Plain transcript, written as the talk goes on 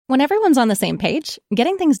When everyone's on the same page,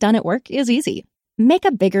 getting things done at work is easy. Make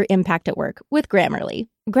a bigger impact at work with Grammarly.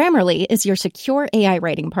 Grammarly is your secure AI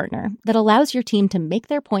writing partner that allows your team to make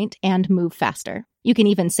their point and move faster. You can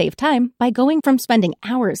even save time by going from spending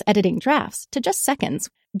hours editing drafts to just seconds.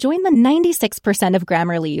 Join the 96% of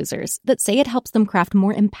Grammarly users that say it helps them craft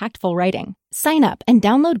more impactful writing. Sign up and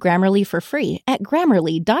download Grammarly for free at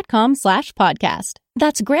grammarly.com/podcast.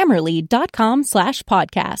 That's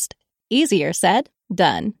grammarly.com/podcast. Easier said,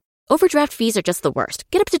 done. Overdraft fees are just the worst.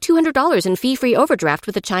 Get up to $200 in fee-free overdraft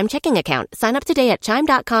with a Chime checking account. Sign up today at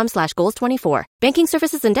chime.com/goals24. Banking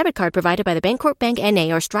services and debit card provided by the Bancorp Bank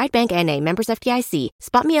N.A. or Stride Bank N.A. Members FDIC.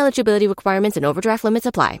 Spot me eligibility requirements and overdraft limits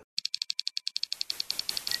apply.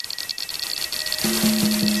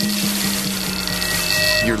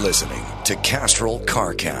 You're listening to Castrol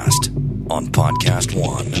CarCast on Podcast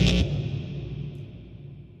One.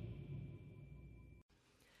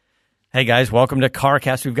 Hey guys, welcome to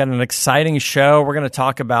CarCast. We've got an exciting show. We're going to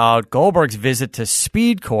talk about Goldberg's visit to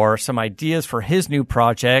SpeedKore, some ideas for his new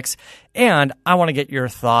projects, and I want to get your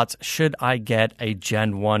thoughts. Should I get a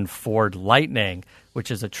Gen 1 Ford Lightning,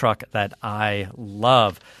 which is a truck that I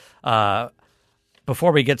love?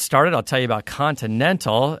 Before we get started, I'll tell you about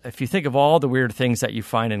Continental. If you think of all the weird things that you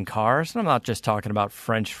find in cars, and I'm not just talking about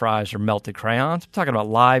French fries or melted crayons, I'm talking about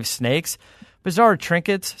live snakes, bizarre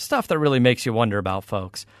trinkets, stuff that really makes you wonder about,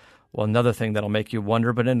 folks. Well, another thing that'll make you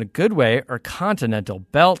wonder, but in a good way, are Continental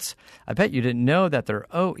belts. I bet you didn't know that they're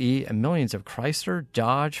OE in millions of Chrysler,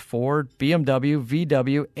 Dodge, Ford, BMW,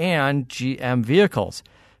 VW, and GM vehicles.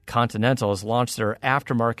 Continental has launched their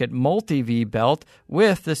aftermarket multi-V belt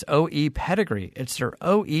with this OE pedigree. It's their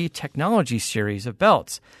OE technology series of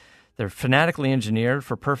belts. They're fanatically engineered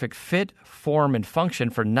for perfect fit, form, and function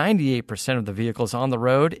for 98% of the vehicles on the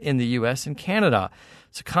road in the U.S. and Canada.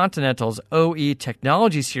 So Continental's OE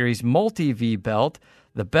Technology Series Multi-V belt,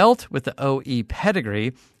 the belt with the OE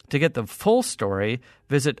pedigree. To get the full story,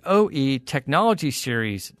 visit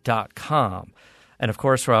oetechnologyseries.com. And of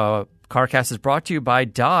course, CarCast is brought to you by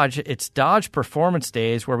Dodge. It's Dodge Performance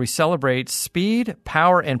Days, where we celebrate speed,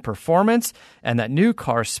 power, and performance, and that new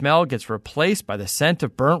car smell gets replaced by the scent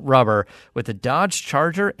of burnt rubber with the Dodge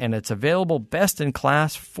Charger and its available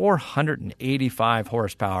best-in-class 485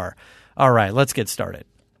 horsepower. All right, let's get started.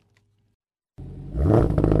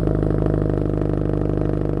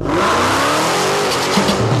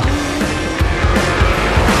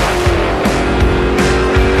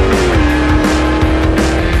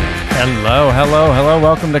 Hello.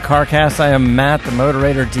 Welcome to CarCast. I am Matt, the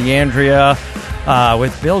moderator, D'Andrea,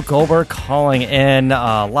 with Bill Goldberg calling in.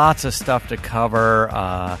 Lots of stuff to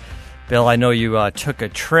cover. Bill, I know you took a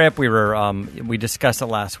trip. We discussed it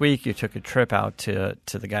last week. You took a trip out to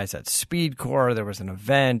the guys at SpeedKore. There was an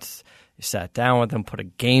event. You sat down with them, put a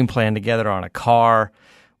game plan together on a car,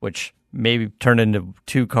 which maybe turned into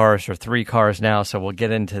 2 cars or 3 cars now. So we'll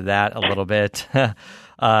get into that a little bit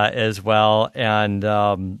as well. And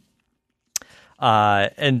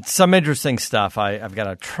some interesting stuff. I've got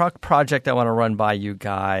a truck project I want to run by you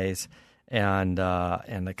guys, and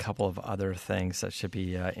a couple of other things that should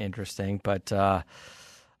be interesting. But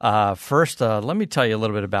first, let me tell you a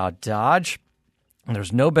little bit about Dodge.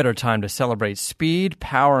 There's no better time to celebrate speed,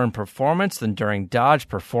 power, and performance than during Dodge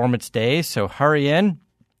Performance Days. So hurry in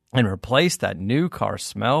and replace that new car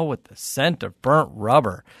smell with the scent of burnt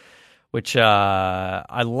rubber, which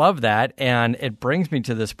I love that. And it brings me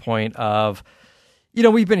to this point of,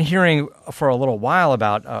 we've been hearing for a little while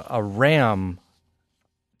about a Ram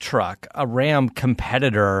truck, a Ram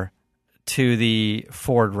competitor to the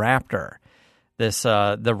Ford Raptor,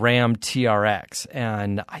 the Ram TRX.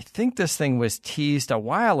 And I think this thing was teased a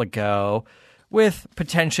while ago with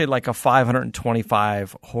potentially like a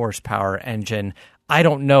 525 horsepower engine. I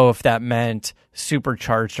don't know if that meant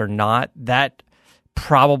supercharged or not. That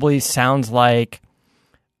probably sounds like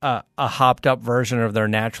a hopped up version of their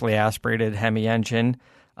naturally aspirated Hemi engine.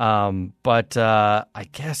 But I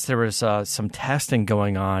guess there was some testing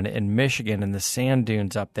going on in Michigan in the sand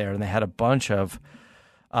dunes up there, and they had a bunch of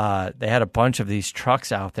these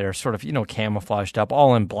trucks out there, sort of camouflaged up,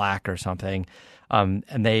 all in black or something. And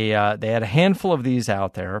they had a handful of these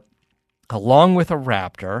out there, along with a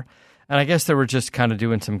Raptor. And I guess they were just kind of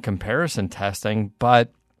doing some comparison testing,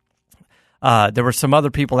 but there were some other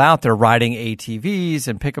people out there riding ATVs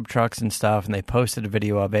and pickup trucks and stuff, and they posted a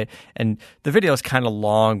video of it. And the video is kind of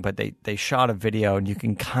long, but they shot a video, and you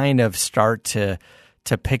can kind of start to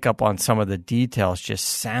pick up on some of the details, just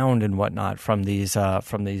sound and whatnot from these Ram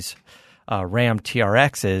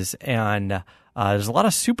TRXs. And there's a lot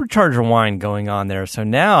of supercharger whine going on there. So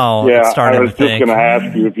now it's starting to think. I was just going to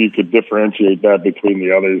ask you if you could differentiate that between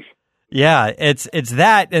the others. Yeah, it's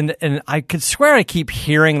that, and I could swear I keep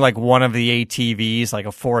hearing like one of the ATVs, like a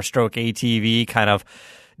 4-stroke ATV, kind of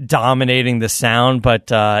dominating the sound,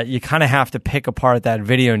 but you kind of have to pick apart that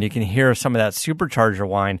video, and you can hear some of that supercharger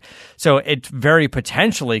whine. So it very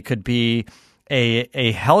potentially could be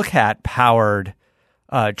a Hellcat powered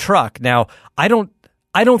truck. Now, I don't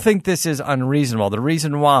think this is unreasonable. The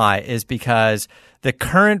reason why is because the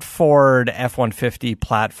current Ford F-150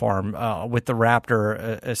 platform, with the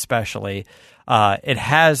Raptor especially, it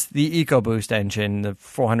has the EcoBoost engine, the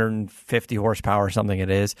 450 horsepower or something it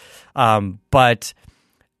is. But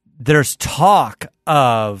there's talk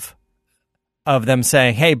of them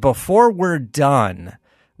saying, hey, before we're done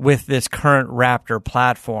with this current Raptor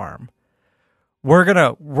platform, we're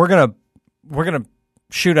gonna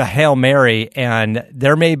shoot a Hail Mary, and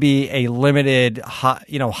there may be a limited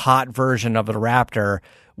hot version of the Raptor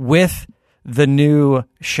with the new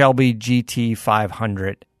Shelby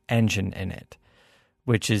GT500 engine in it,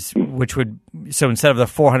 so instead of the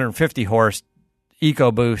 450 horse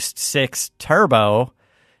EcoBoost 6 turbo,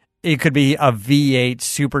 it could be a V8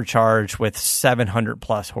 supercharged with 700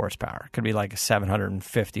 plus horsepower. It could be like a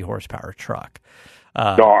 750 horsepower truck.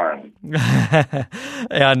 Darn.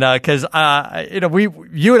 And because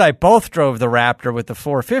you and I both drove the Raptor with the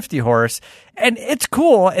 450 horse, and it's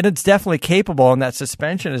cool, and it's definitely capable, and that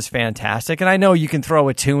suspension is fantastic. And I know you can throw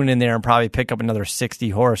a tune in there and probably pick up another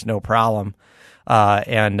 60 horse, no problem.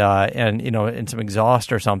 And some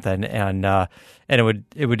exhaust or something, and it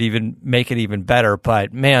would even make it even better.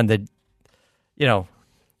 But man, a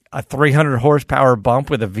 300 horsepower bump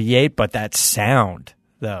with a V8, but that sound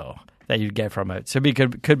though that you'd get from it, so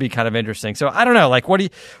it could be kind of interesting. So I don't know, like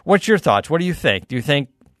what's your thoughts? What do you think? Do you think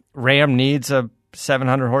Ram needs a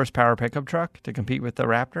 700 horsepower pickup truck to compete with the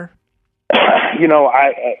Raptor?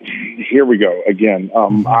 Here we go again.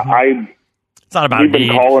 It's not about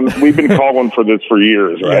we've been calling for this for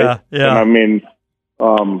years, right? Yeah. And I mean,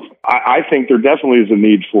 I think there definitely is a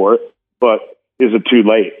need for it, but is it too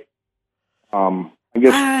late? I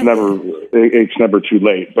guess it's never too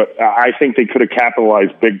late, but I think they could have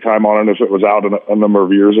capitalized big time on it if it was out a number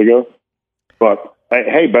of years ago. But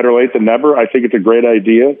hey, better late than never. I think it's a great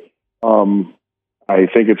idea. I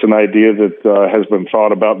think it's an idea that has been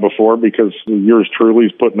thought about before, because yours truly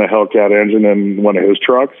is putting a Hellcat engine in one of his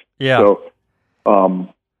trucks. Yeah. So, I'm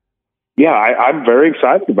very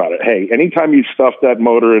excited about it. Hey, anytime you stuff that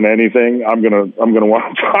motor in anything, I'm gonna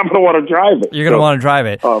want to drive it. You're gonna want to drive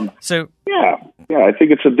it. I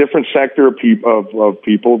think it's a different sector of people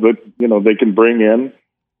that they can bring in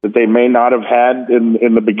that they may not have had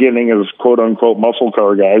in the beginning as quote unquote muscle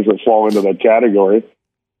car guys that fall into that category.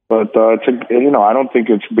 But I don't think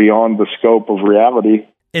it's beyond the scope of reality.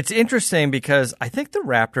 It's interesting because I think the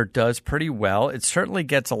Raptor does pretty well. It certainly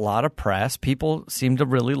gets a lot of press. People seem to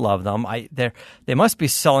really love them. They must be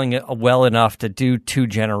selling it well enough to do 2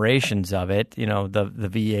 generations of it. The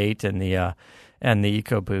V8 and the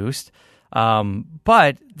EcoBoost.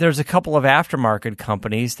 But there's a couple of aftermarket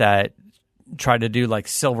companies that try to do like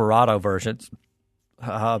Silverado versions.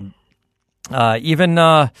 Even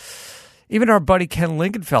our buddy Ken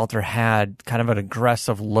Lingenfelter had kind of an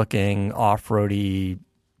aggressive looking off-roady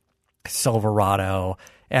Silverado,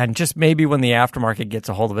 and just maybe when the aftermarket gets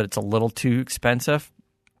a hold of it, it's a little too expensive.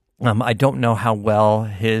 I don't know how well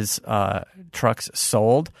his trucks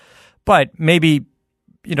sold, but maybe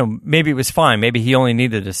it was fine. Maybe he only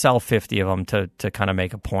needed to sell 50 of them to kind of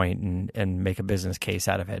make a point and make a business case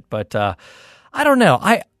out of it. But I don't know.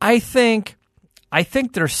 I think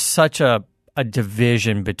there's such a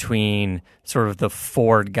division between sort of the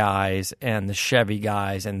Ford guys and the Chevy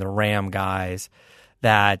guys and the Ram guys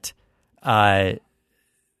that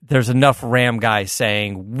there's enough Ram guys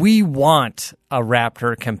saying we want a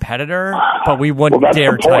Raptor competitor, but we wouldn't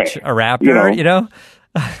dare touch a Raptor,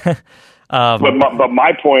 But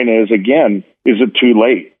my point is, again, is it too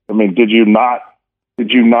late? I mean, did you not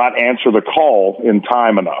answer the call in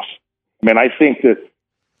time enough? I mean, I think that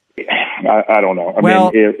I don't know. I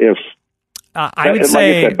mean, if I would like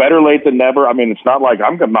say, I said, better late than never. I mean, it's not like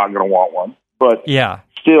I'm not going to want one, but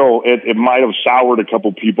still, it might have soured a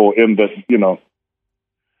couple people in that.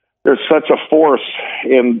 There's such a force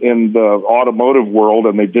in the automotive world,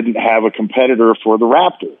 and they didn't have a competitor for the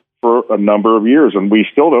Raptor for a number of years, and we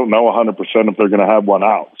still don't know 100% if they're going to have one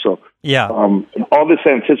out. So, all this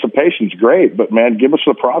anticipation is great, but man, give us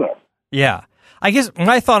the product. Yeah, I guess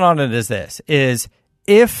my thought on it is this: if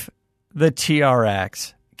the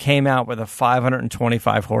TRX came out with a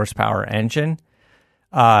 525 horsepower engine,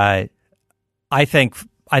 I think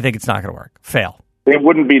it's not going to work. Fail. it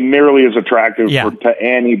wouldn't be nearly as attractive to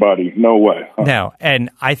anybody. No way. No, and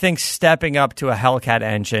I think stepping up to a Hellcat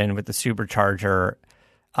engine with the supercharger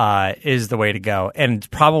is the way to go, and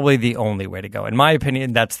probably the only way to go. In my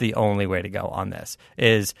opinion, that's the only way to go on this.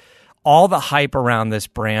 Is all the hype around this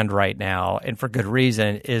brand right now, and for good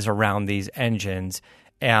reason, is around these engines,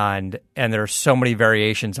 and there are so many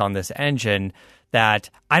variations on this engine that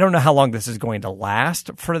I don't know how long this is going to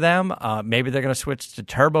last for them. Maybe they're going to switch to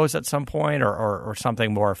turbos at some point or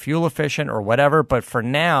something more fuel efficient or whatever. But for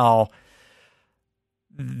now,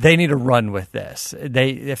 they need to run with this.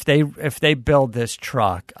 If they build this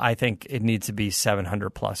truck, I think it needs to be 700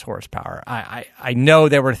 plus horsepower. I know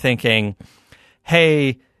they were thinking,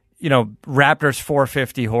 hey, Raptor's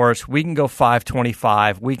 450 horse, we can go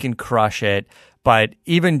 525, we can crush it. But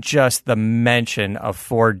even just the mention of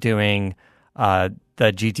Ford doing the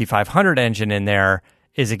GT500 engine in there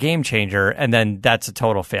is a game changer, and then that's a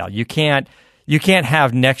total fail. You can't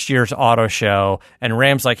have next year's auto show and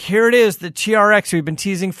Ram's like, here it is, the TRX we've been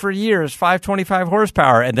teasing for years, 525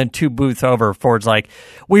 horsepower, and then 2 booths over, Ford's like,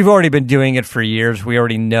 we've already been doing it for years. We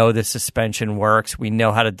already know the suspension works. We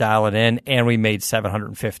know how to dial it in, and we made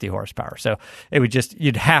 750 horsepower. So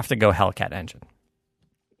you'd have to go Hellcat engine.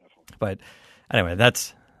 But anyway,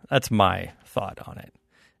 that's my thought on it.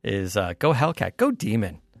 Is go Hellcat, go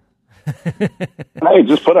Demon. Hey,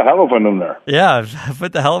 just put a Elephant in there. Yeah,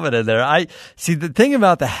 put the Elephant in there. I see. The thing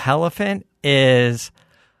about the Elephant is,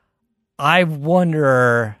 I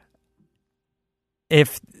wonder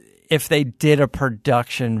if they did a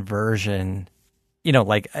production version,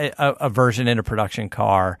 like a version in a production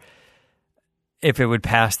car, if it would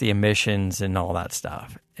pass the emissions and all that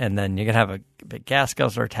stuff, and then you could have a big gas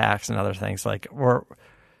guzzler tax and other things like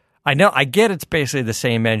I get it's basically the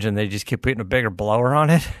same engine. They just keep putting a bigger blower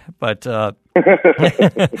on it, but it is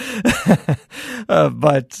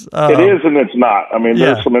and it's not. I mean,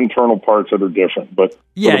 there's some internal parts that are different, but for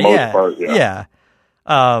the most part, yeah.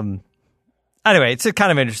 Anyway, it's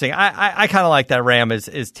kind of interesting. I kind of like that Ram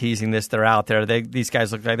is teasing this. They're out there. These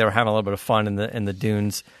guys look like they were having a little bit of fun in the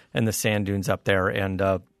dunes and the sand dunes up there, and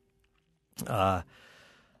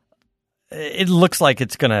it looks like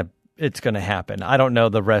it's gonna happen. I don't know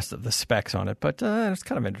the rest of the specs on it, but it's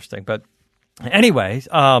kind of interesting. But anyway,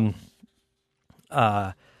 tell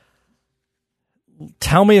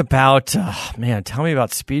me about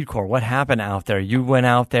SpeedKore. What happened out there? You went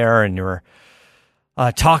out there and you were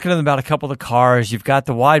talking to them about a couple of the cars. You've got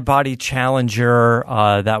the wide body Challenger.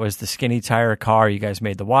 That was the skinny tire car. You guys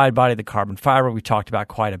made the wide body, the carbon fiber. We talked about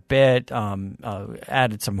quite a bit.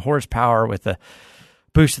 Added some horsepower with the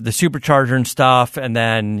boosted the supercharger and stuff, and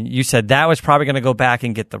then you said that was probably going to go back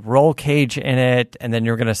and get the roll cage in it, and then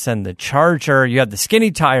you're going to send the Charger. You had the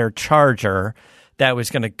skinny tire Charger that was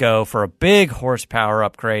going to go for a big horsepower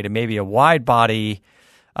upgrade and maybe a wide body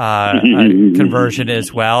conversion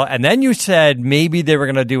as well. And then you said maybe they were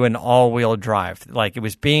going to do an all-wheel drive. Like, it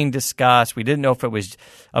was being discussed. We didn't know if it was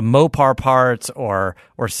a Mopar parts or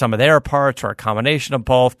some of their parts or a combination of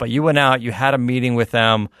both, but you went out, you had a meeting with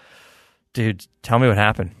them. Dude, tell me what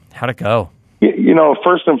happened. How'd it go?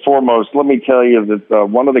 First and foremost, let me tell you that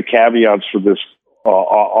one of the caveats for this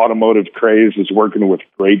automotive craze is working with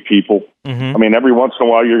great people. Mm-hmm. I mean, every once in a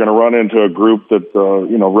while you're going to run into a group that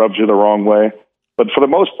rubs you the wrong way. But for the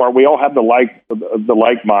most part, we all have the like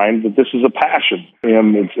mind that this is a passion,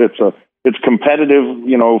 and it's competitive,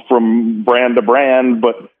 from brand to brand,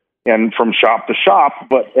 and from shop to shop.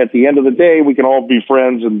 But at the end of the day, we can all be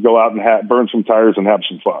friends and go out and burn some tires and have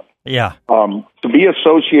some fun. Yeah. To be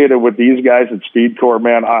associated with these guys at SpeedKore,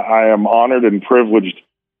 man, I am honored and privileged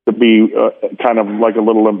to be kind of like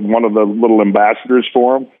one of the little ambassadors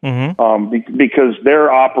for them, mm-hmm. Because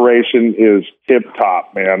their operation is tip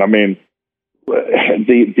top, man. I mean,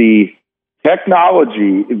 the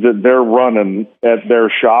technology that they're running at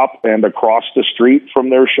their shop and across the street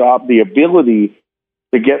from their shop, the ability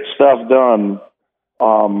to get stuff done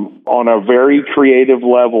on a very creative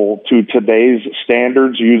level to today's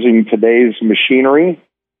standards using today's machinery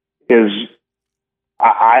is,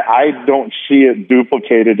 I don't see it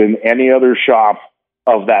duplicated in any other shop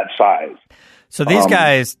of that size. So these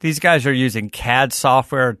guys are using CAD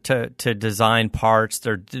software to design parts.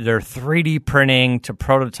 They're 3D printing to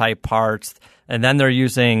prototype parts, and then they're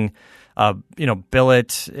using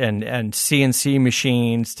billet and CNC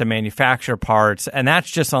machines to manufacture parts, and that's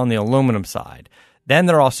just on the aluminum side. Then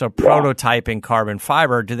they're also prototyping carbon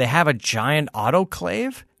fiber. Do they have a giant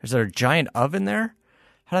autoclave? Is there a giant oven there?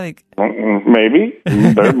 How do they? Maybe.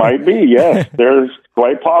 There might be, yes. There's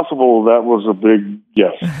quite possible that was a big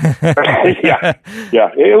yes.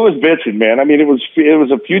 Yeah. It was bitching, man. I mean, it was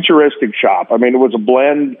a futuristic shop. I mean, it was a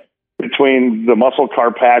blend. between the muscle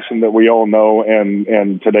car passion that we all know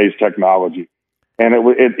and today's technology. And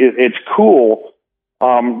it's cool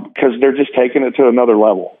because they're just taking it to another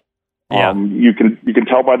level. Yeah. You can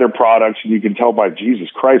tell by their products, and you can tell by, Jesus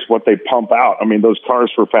Christ, what they pump out. I mean, those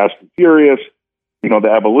cars for Fast and Furious, you know,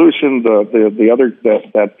 the Evolution, the other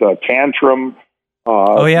that Tantrum,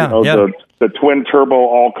 the twin turbo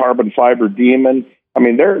all carbon fiber Demon. I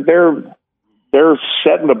mean, they're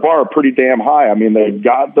setting the bar pretty damn high. I mean, they've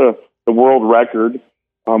got the world record.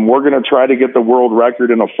 We're going to try to get the world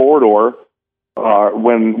record in a 4-door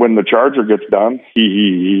when the Charger gets done.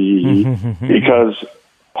 Because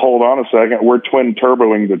hold on a second, we're twin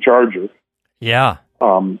turboing the Charger. Yeah.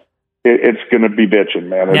 It's going to be bitching,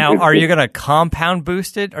 man. Now, are you going to compound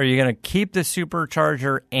boost it? Are you going to keep the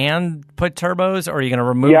supercharger and put turbos, or are you going to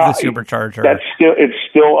remove the supercharger? It's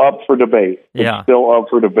still up for debate. It's still up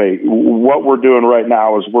for debate. What we're doing right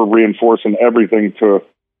now is we're reinforcing everything to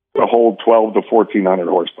hold 12 to 1,400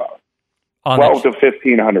 horsepower. 12 to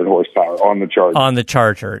 1,500 horsepower on the Charger. On the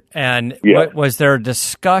Charger. And was there a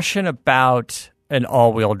discussion about an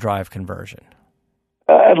all-wheel drive conversion?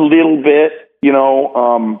 A little bit, you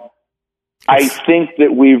know. I think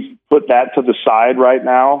that we've put that to the side right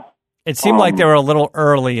now. It seemed like they were a little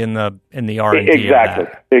early in the R&D.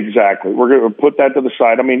 Exactly. We're going to put that to the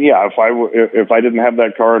side. I mean, yeah, if I didn't have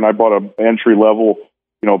that car and I bought an entry level,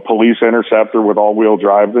 you know, police interceptor with all-wheel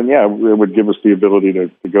drive, then yeah, it would give us the ability to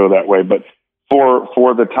go that way. But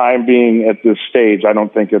for the time being at this stage, I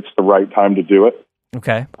don't think it's the right time to do it.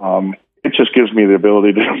 Okay. It just gives me the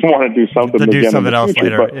ability to want to do something else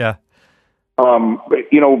later. But, yeah.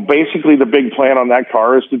 You know, basically the big plan on that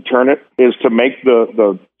car is to make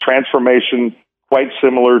the transformation quite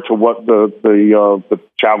similar to what the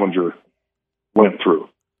Challenger went through.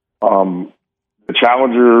 The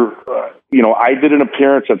Challenger, you know, I did an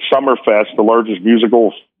appearance at Summerfest, the largest music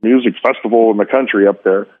festival in the country up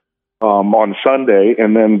there, on Sunday,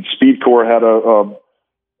 and then SpeedKore had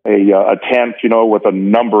a tent, you know, with a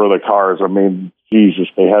number of the cars. I mean, Jesus,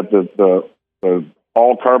 they had the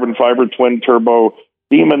all carbon fiber twin turbo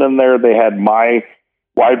Demon in there. They had my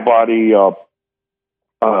wide body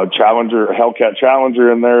Challenger, Hellcat Challenger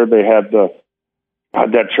in there. They had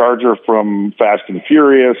that Charger from Fast and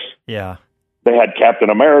Furious. Yeah. They had Captain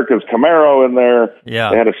America's Camaro in there.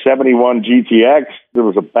 Yeah. They had a 71 GTX. There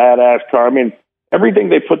was a badass car. I mean, everything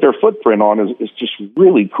they put their footprint on is just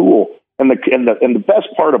really cool. And the best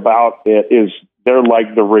part about it is they're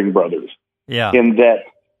like the Ring brothers. Yeah. In that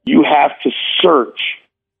you have to search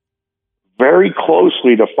very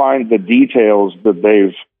closely to find the details that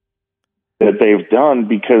they've done,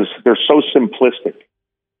 because they're so simplistic.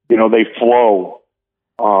 You know, they flow.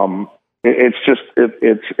 It's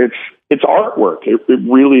artwork. It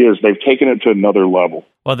really is. They've taken it to another level.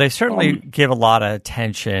 Well, they certainly give a lot of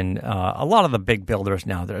attention. A lot of the big builders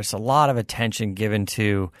now, there's a lot of attention given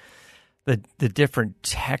to the different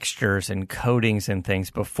textures and coatings and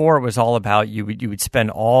things. Before, it was all about you would spend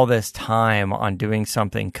all this time on doing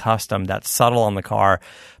something custom that's subtle on the car,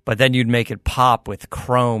 but then you'd make it pop with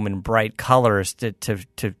chrome and bright colors to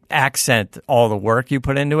accent all the work you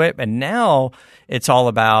put into it. And now it's all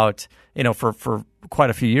about, you know, for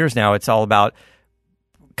quite a few years now, it's all about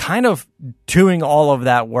kind of doing all of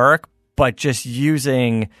that work, but just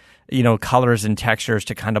using, you know, colors and textures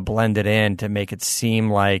to kind of blend it in to make it seem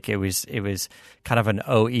like it was kind of an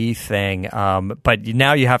OE thing. But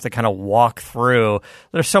now you have to kind of walk through.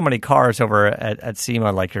 There's so many cars over at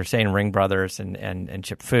SEMA, like you're saying, Ring Brothers and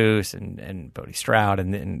Chip Foose and Bodie Stroud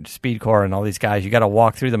and SpeedKore and all these guys. You got to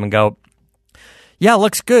walk through them and go, yeah,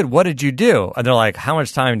 looks good. What did you do? And they're like, how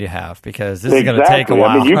much time do you have? Because this is going to take a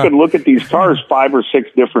while. I mean, you can look at these cars 5 or 6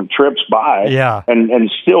 different trips by, and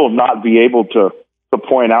still not be able to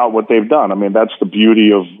point out what they've done. I mean, that's the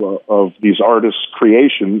beauty of these artists'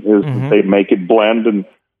 creation is that they make it blend and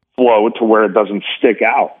flow to where it doesn't stick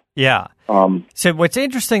out. Yeah. So what's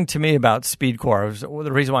interesting to me about SpeedKore,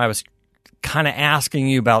 the reason why I was kind of asking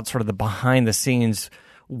you about sort of the behind-the-scenes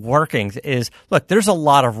workings is, look, there's a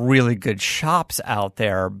lot of really good shops out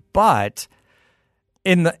there, but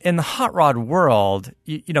in the hot rod world,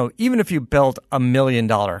 you know, even if you built $1 million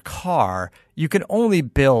car, you can only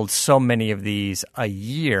build so many of these a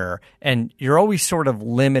year, and you're always sort of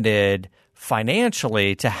limited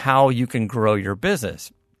financially to how you can grow your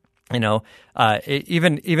business. You know,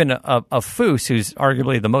 even a Foose, who's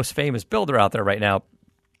arguably the most famous builder out there right now,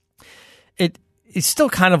 he's still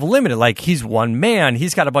kind of limited. Like, he's one man.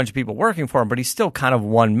 He's got a bunch of people working for him, but he's still kind of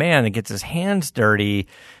one man and gets his hands dirty.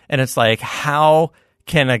 And it's like, how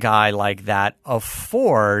can a guy like that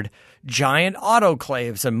afford giant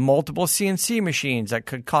autoclaves and multiple CNC machines that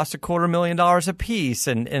could cost $250,000 a piece.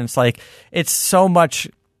 And it's like, it's so much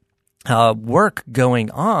work going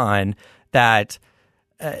on that,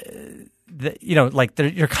 like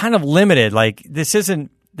you're kind of limited. Like this isn't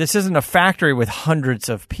a factory with hundreds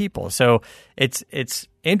of people. So it's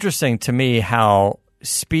interesting to me how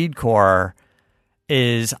SpeedKore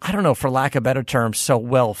is, I don't know, for lack of better terms, so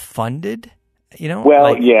well funded.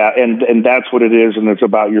 Well, yeah, and that's what it is, and it's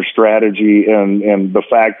about your strategy, and the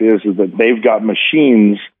fact is that they've got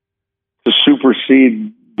machines to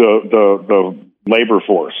supersede the labor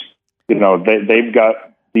force. They've got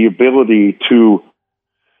the ability to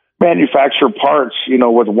manufacture parts,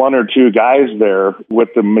 with one or two guys there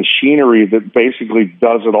with the machinery that basically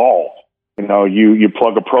does it all. You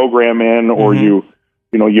plug a program in, or you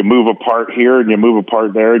move a part here and you move a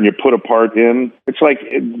part there and you put a part in. It's like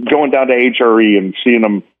going down to HRE and seeing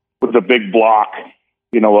them with a big block,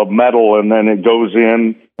 of metal, and then it goes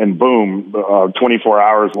in and boom, 24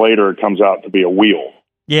 hours later, it comes out to be a wheel.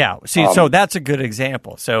 Yeah. See, so that's a good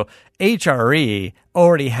example. So HRE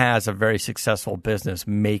already has a very successful business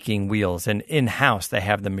making wheels, and in-house they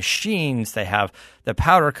have the machines, they have the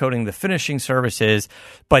powder coating, the finishing services.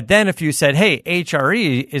 But then if you said, hey,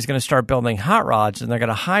 HRE is going to start building hot rods and they're going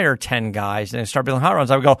to hire 10 guys and start building hot rods,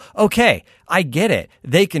 I would go, okay, I get it.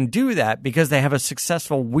 They can do that because they have a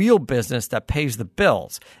successful wheel business that pays the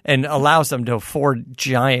bills and allows them to afford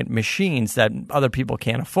giant machines that other people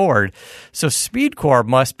can't afford. So SpeedKore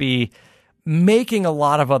must be making a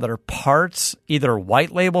lot of other parts, either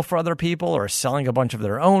white label for other people or selling a bunch of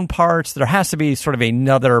their own parts. There has to be sort of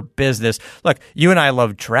another business. Look, you and I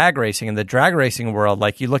love drag racing. In the drag racing world,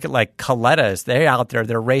 like you look at like Colettas, they're out there,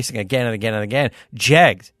 they're racing again and again and again.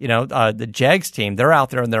 Jegs, the Jegs team, they're out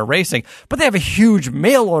there and they're racing, but they have a huge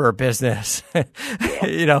mail order business. One's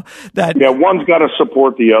got to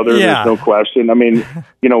support the other. Yeah. There's no question. I mean,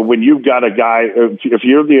 when you've got a guy, if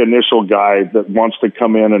you're the initial guy that wants to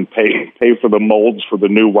come in and pay for the molds for the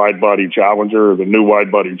new wide body Challenger or the new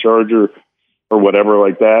wide body Charger or whatever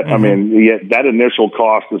like that. Mm-hmm. I mean, that initial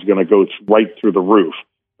cost is going to go right through the roof,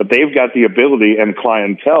 but they've got the ability and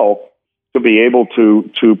clientele to be able to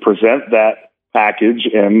present that package,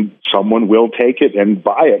 and someone will take it and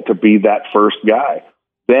buy it to be that first guy.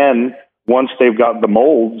 Then once they've got the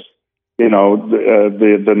molds,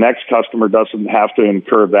 the next customer doesn't have to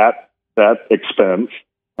incur that expense.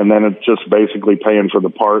 And then it's just basically paying for the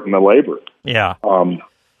part and the labor. Yeah.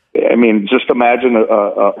 I mean, just imagine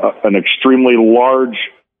an extremely large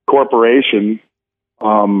corporation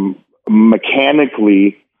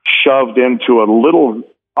mechanically shoved into a little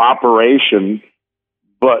operation,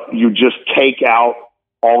 but you just take out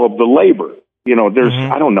all of the labor. There's,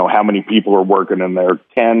 I don't know how many people are working in there,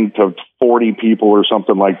 10 to 40 people or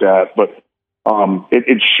something like that, but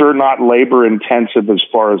it's sure not labor intensive as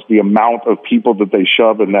far as the amount of people that they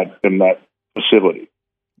shove in that facility.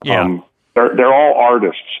 Yeah. They're all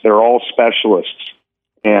artists. They're all specialists.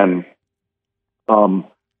 And,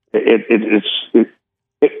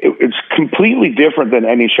 it's completely different than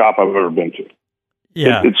any shop I've ever been to.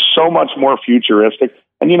 Yeah. It's so much more futuristic.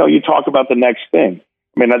 And, you talk about the next thing.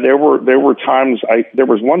 I mean, there were times there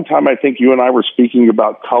was one time I think you and I were speaking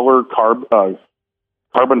about color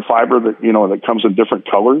carbon fiber that comes in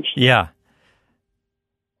different colors. Yeah.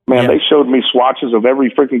 Man, They showed me swatches of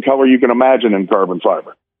every freaking color you can imagine in carbon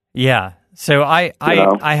fiber. Yeah. So I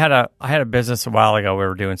had a business a while ago. We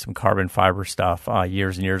were doing some carbon fiber stuff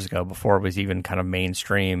years and years ago before it was even kind of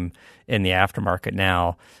mainstream in the aftermarket.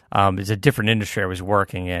 Now it's a different industry I was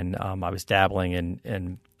working in. I was dabbling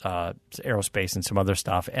in aerospace and some other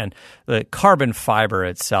stuff. And the carbon fiber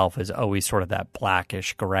itself is always sort of that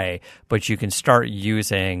blackish gray, but you can start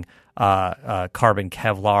using carbon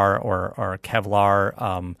Kevlar or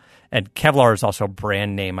Kevlar. And Kevlar is also a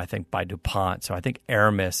brand name, I think, by DuPont. So I think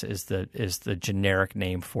Aramis is the generic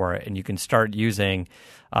name for it. And you can start using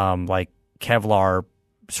like Kevlar,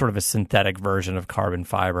 sort of a synthetic version of carbon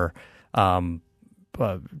fiber,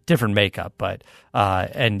 different makeup, but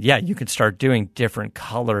you can start doing different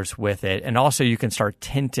colors with it, and also you can start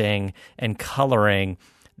tinting and coloring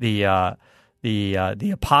the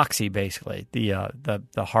epoxy, basically the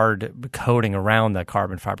hard coating around the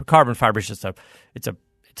carbon fiber. Carbon fiber is just it's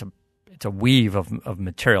a weave of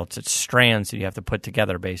material. It's strands that you have to put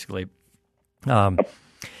together, basically, and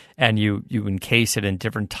you encase it in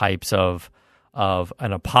different types of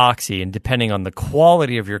an epoxy, and depending on the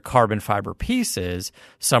quality of your carbon fiber pieces,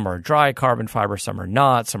 some are dry carbon fiber, some are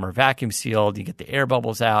not, some are vacuum sealed. You get the air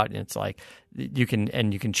bubbles out, and it's like you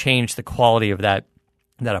can change the quality of that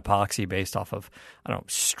epoxy based off of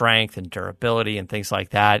strength and durability and things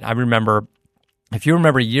like that. I remember if you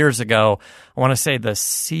remember years ago, I want to say the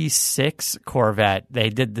C6 Corvette, they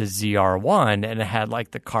did the ZR1 and it had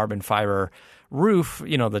like the carbon fiber roof,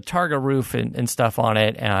 the Targa roof and stuff on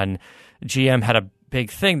it. And GM had a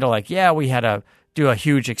big thing. They're like, yeah, we had to do a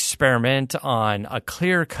huge experiment on a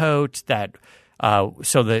clear coat that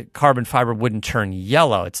so the carbon fiber wouldn't turn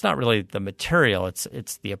yellow. It's not really the material. It's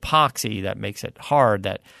the epoxy that makes it hard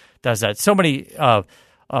that does that. So many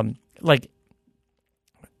like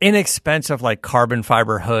inexpensive like carbon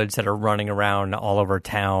fiber hoods that are running around all over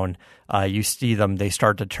town. You see them, they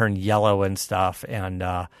start to turn yellow and stuff. And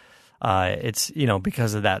it's,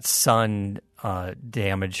 because of that sun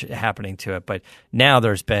damage happening to it. But now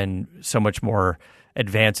there's been so much more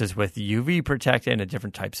advances with UV protectant and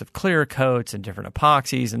different types of clear coats and different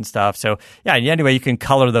epoxies and stuff. So yeah, anyway, you can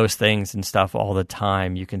color those things and stuff all the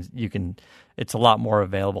time. You can. It's a lot more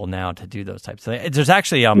available now to do those types of things. There's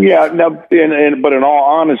actually but in all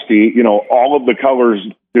honesty, all of the colors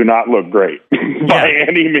do not look great by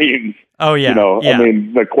any means. Oh yeah, I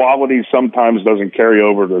mean the quality sometimes doesn't carry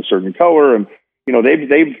over to a certain color, and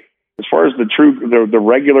they've as far as the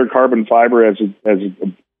regular carbon fiber as it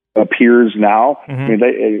appears now. Mm-hmm. I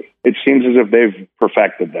mean, it seems as if they've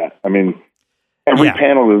perfected that. I mean, every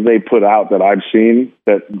panel that they put out that I've seen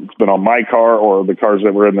that's been on my car or the cars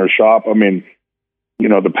that were in their shop, I mean,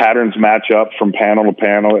 the patterns match up from panel to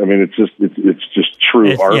panel. I mean, it's just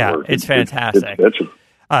true artwork. Yeah, it's fantastic.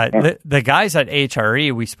 The guys at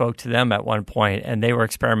HRE, we spoke to them at one point, and they were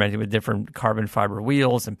experimenting with different carbon fiber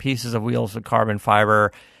wheels and pieces of wheels with carbon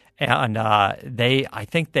fiber. And I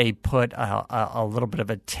think they put a little bit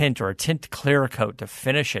of a tint clear coat to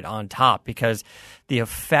finish it on top because the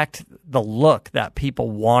look that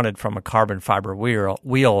people wanted from a carbon fiber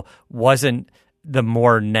wheel wasn't the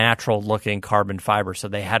more natural looking carbon fiber. So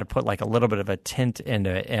they had to put like a little bit of a tint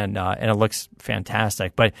into it, and it looks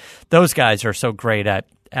fantastic. But those guys are so great at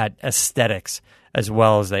aesthetics as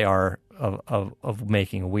well as they are of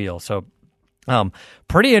making a wheel. So.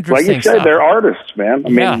 Pretty interesting. Like you said, stuff. They're artists, man. I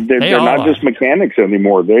mean, they're not just mechanics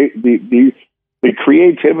anymore. The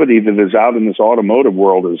creativity that is out in this automotive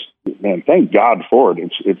world is, man, thank God for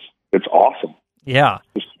it. It's awesome. Yeah,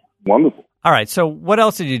 it's wonderful. All right. So, what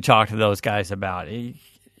else did you talk to those guys about? We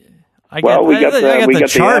got the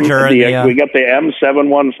Charger. We got the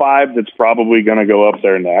M715 that's probably going to go up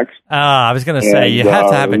there next. I was going to say you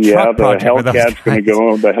have to have a truck project. The Hellcat's going to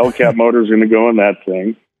go. The Hellcat motor's going to go in that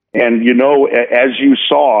thing. And, as you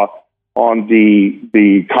saw on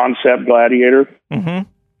the concept Gladiator, mm-hmm.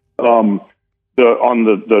 On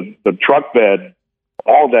the truck bed,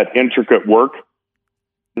 all that intricate work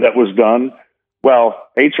that was done. Well,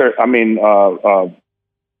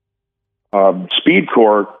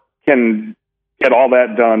 SpeedKore can get all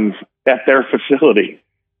that done at their facility.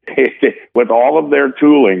 With all of their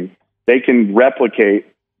tooling, they can replicate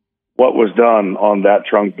what was done on that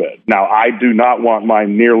trunk bed. Now, I do not want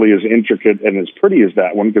mine nearly as intricate and as pretty as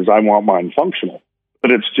that one because I want mine functional.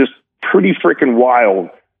 But it's just pretty freaking wild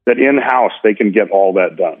that in-house they can get all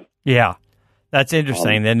that done. Yeah, that's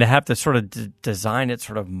interesting. Then to have to sort of design it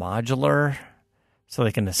sort of modular so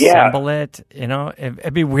they can assemble it,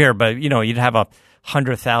 it'd be weird. But, you'd have a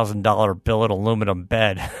 $100,000 billet aluminum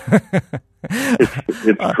bed.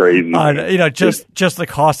 It's crazy. Just the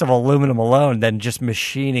cost of aluminum alone, then just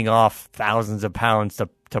machining off thousands of pounds to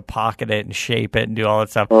pocket it and shape it and do all that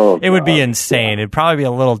stuff. It would be insane. It'd probably be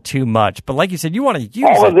a little too much. But like you said, you want to use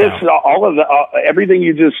all of this. All of everything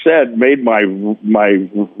you just said made my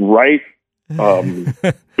right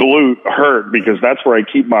glute hurt because that's where I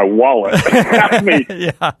keep my wallet.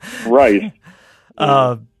 Right.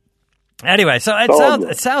 Anyway, so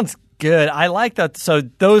it sounds good. I like that. So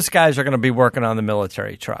those guys are going to be working on the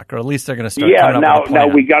military truck, or at least they're going to start. Yeah. Now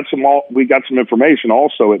we got some information.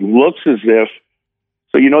 Also, it looks as if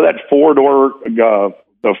that 4-door.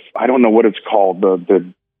 I don't know what it's called.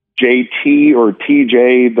 The JT or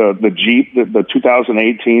TJ, the Jeep, the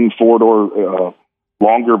 2018 4-door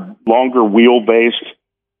longer wheelbase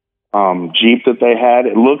Jeep that they had.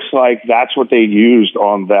 It looks like that's what they used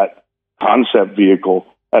on that concept vehicle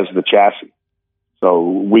as the chassis. So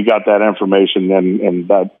we got that information, and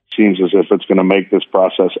that seems as if it's going to make this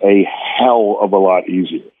process a hell of a lot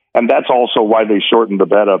easier. And that's also why they shortened the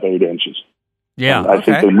bed up 8 inches. Yeah, and I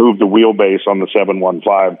think they moved the wheelbase on the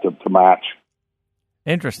 715 to match.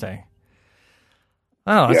 Interesting.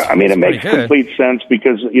 Oh, it makes complete sense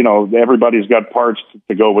because, everybody's got parts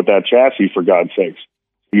to go with that chassis, for God's sakes.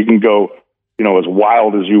 You can go, as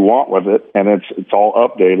wild as you want with it, and it's all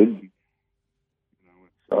updated.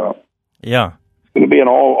 It's going to be an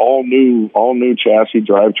all new chassis,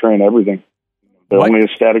 drivetrain, everything. The only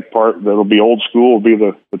static part that'll be old school will be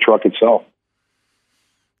the truck itself.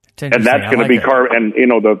 And that's going to be carbon,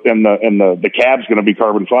 and the cab's going to be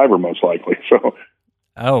carbon fiber most likely. So.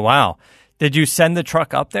 Oh wow! Did you send the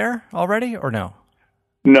truck up there already, or no?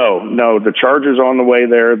 No. The Charger's on the way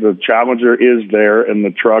there. The Challenger is there, and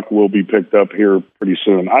the truck will be picked up here pretty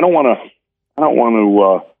soon. I don't want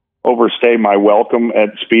to overstay my welcome at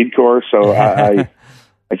SpeedKore, so I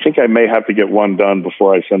think I may have to get one done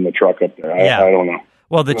before I send the truck up there. I don't know.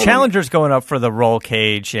 Well, the Challenger's going up for the roll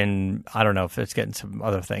cage, and I don't know if it's getting some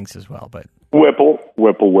other things as well. But Whipple.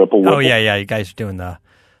 Oh yeah, you guys are doing the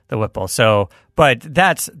Whipple. So, but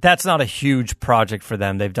that's not a huge project for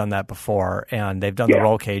them. They've done that before, and they've done the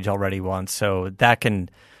roll cage already once. So that can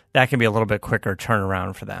be a little bit quicker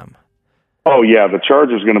turnaround for them. Oh yeah, the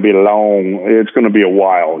Charger's going to be long. It's going to be a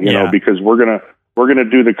while, you know, because we're gonna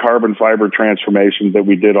do the carbon fiber transformation that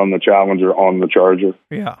we did on the Challenger on the Charger.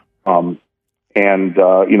 Yeah. And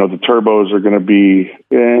the turbos are going to be,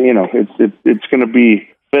 it's going to be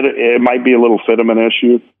it might be a little fitment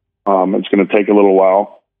issue. It's going to take a little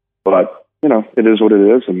while, but it is what it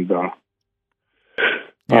is, and all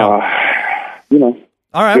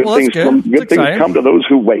right, well, that's good. Good things come to those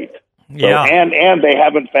who wait. So, yeah, and they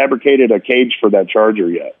haven't fabricated a cage for that Charger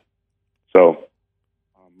yet, so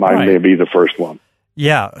mine may be the first one.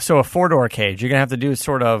 Yeah, so a 4-door cage. You're going to have to do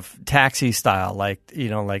sort of taxi style, like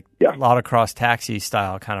autocross taxi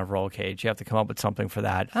style kind of roll cage. You have to come up with something for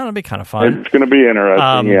that. It'll be kind of fun. It's going to be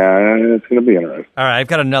interesting. It's going to be interesting. All right, I've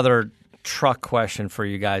got another truck question for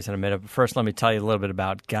you guys in a minute. But first, let me tell you a little bit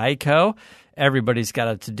about Geico. Everybody's got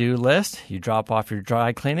a to-do list. You drop off your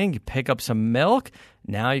dry cleaning, you pick up some milk.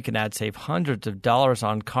 Now you can save hundreds of dollars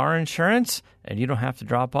on car insurance, and you don't have to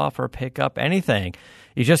drop off or pick up anything.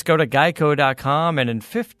 You just go to geico.com, and in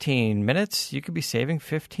 15 minutes, you could be saving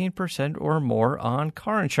 15% or more on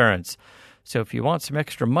car insurance. So if you want some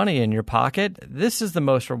extra money in your pocket, this is the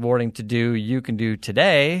most rewarding to-do you can do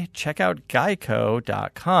today. Check out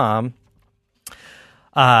geico.com.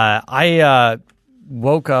 I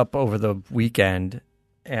woke up over the weekend,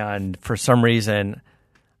 and for some reason,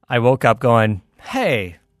 I woke up going,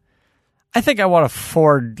 hey, I think I want a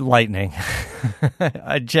Ford Lightning,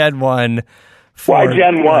 a Gen 1 Ford. Why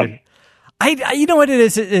Gen 1? You know what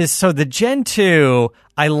it is? So the Gen 2,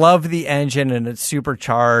 I love the engine and it's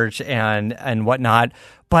supercharged and whatnot,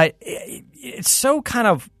 but it's so kind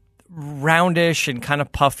of roundish and kind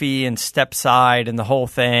of puffy and step side and the whole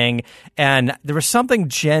thing. And there was something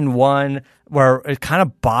Gen 1 where it's kind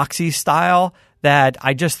of boxy style that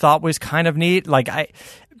I just thought was kind of neat. Like I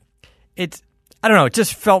don't know, it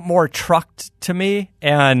just felt more trucked to me.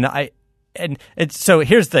 So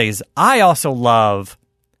here's the thing is I also love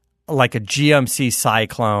like a GMC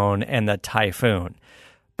Cyclone and the Typhoon.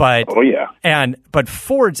 But but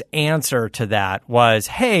Ford's answer to that was,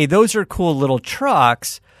 hey, those are cool little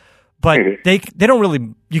trucks, but they don't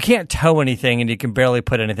really, you can't tow anything and you can barely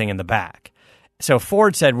put anything in the back. So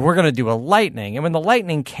Ford said, we're going to do a Lightning. And when the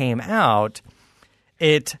Lightning came out,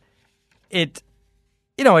 it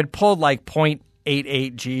pulled like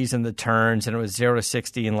 0.88 Gs in the turns, and it was 0 to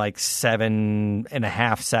 60 in like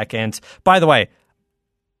 7.5 seconds. By the way,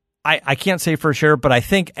 I can't say for sure, but I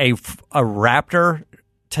think a Raptor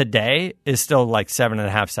today is still like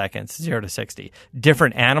 7.5 seconds, 0 to 60.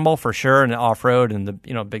 Different animal for sure, and off-road and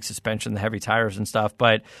the big suspension, the heavy tires and stuff.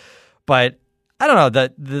 But I don't know,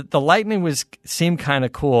 the Lightning seemed kind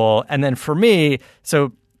of cool. And then for me,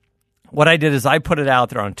 so what I did is I put it out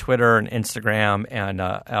there on Twitter and Instagram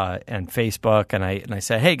and Facebook, and I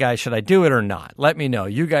said, hey guys, should I do it or not? Let me know.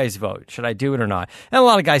 You guys vote. Should I do it or not? And a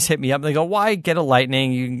lot of guys hit me up and they go, why get a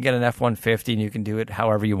Lightning? You can get an F-150 and you can do it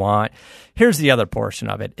however you want. Here's the other portion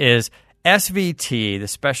of it is SVT, the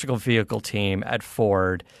special vehicle team at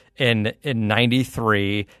Ford in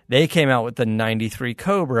 93, they came out with the 93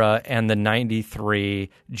 Cobra and the 93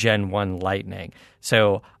 Gen 1 Lightning.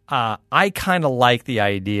 So I kind of like the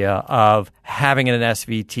idea of having an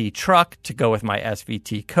SVT truck to go with my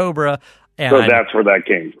SVT Cobra. And, so that's where that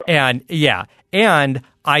came from. And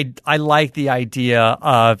I like the idea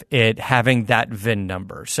of it having that VIN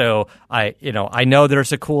number. So I know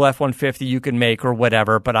there's a cool F-150 you can make or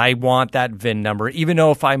whatever, but I want that VIN number, even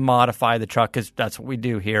though if I modify the truck, because that's what we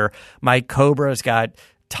do here. My Cobra's got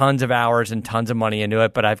tons of hours and tons of money into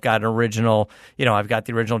it, but I've got an original, I've got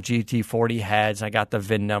the original GT40 heads. I got the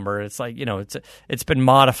VIN number. It's like, it's been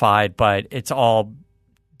modified, but it's all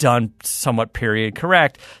done somewhat period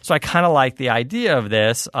correct. So I kind of like the idea of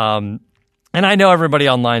this. And I know everybody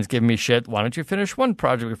online is giving me shit. Why don't you finish one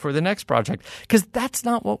project before the next project? Because that's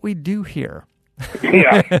not what we do here.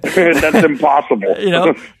 Yeah, that's impossible.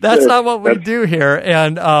 That's not what we do here.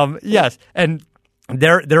 And yes, and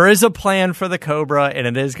there is a plan for the Cobra, and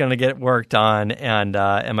it is going to get work done. And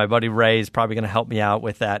my buddy Ray is probably going to help me out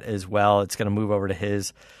with that as well. It's going to move over to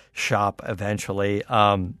his shop eventually,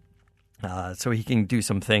 so he can do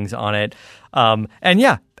some things on it. And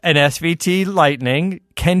yeah, an SVT Lightning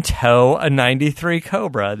can tow a 93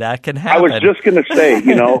 Cobra. That can happen. I was just going to say,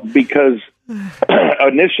 because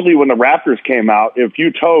initially when the Raptors came out, if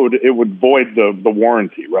you towed, it would void the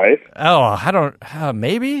warranty, right? Oh, I don't.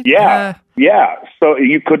 Maybe. Yeah. So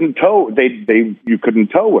you couldn't tow. You couldn't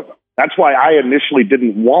tow with them. That's why I initially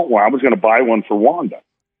didn't want one. I was going to buy one for Wanda.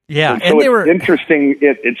 Yeah, and they were interesting.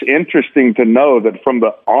 It's interesting to know that from the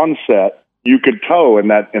onset you could tow in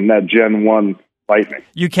that Gen 1 Lightning.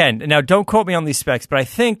 You can. Now, don't quote me on these specs, but I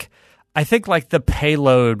think like the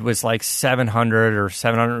payload was like 700 or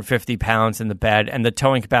 750 pounds in the bed, and the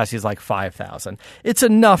towing capacity is like 5,000. It's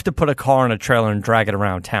enough to put a car in a trailer and drag it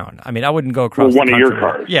around town. I mean, I wouldn't go across one the of country. your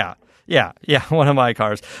cars. Yeah, one of my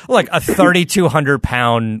cars. Like a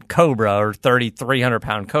 3,200-pound Cobra or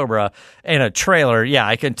 3,300-pound Cobra in a trailer. Yeah,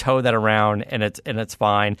 I can tow that around, and it's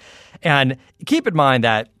fine. And keep in mind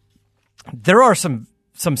that there are some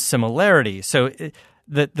similarities. So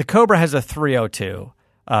the Cobra has a 302.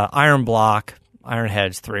 Iron block, iron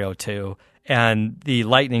heads 302, and the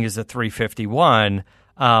Lightning is a 351.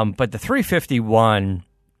 But the 351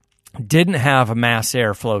 didn't have a mass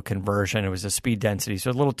airflow conversion. It was a speed density, so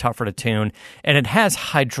a little tougher to tune. And it has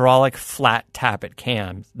hydraulic flat tappet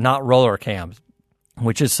cams, not roller cams,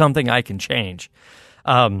 which is something I can change.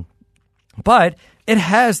 But it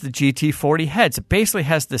has the GT40 heads. It basically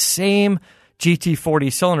has the same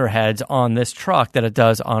GT40 cylinder heads on this truck that it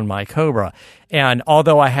does on my Cobra. And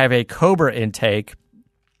although I have a Cobra intake,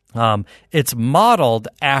 it's modeled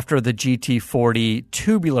after the GT40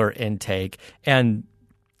 tubular intake, and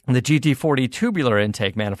the GT40 tubular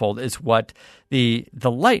intake manifold is what the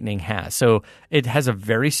Lightning has. So it has a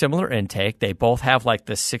very similar intake. They both have like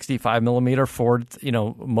the 65 millimeter Ford,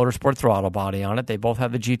 motorsport throttle body on it. They both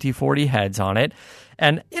have the GT40 heads on it.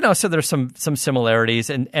 And, so there's some similarities.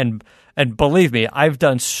 And believe me, I've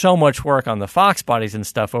done so much work on the Fox bodies and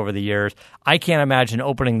stuff over the years. I can't imagine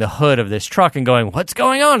opening the hood of this truck and going, what's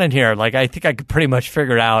going on in here? Like, I think I could pretty much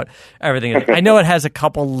figure out everything. I know it has a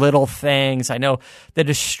couple little things. I know the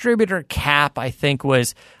distributor cap, I think,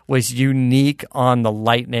 was unique on the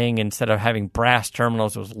Lightning. Instead of having brass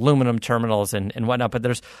terminals, it was aluminum terminals and whatnot. But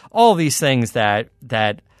there's all these things that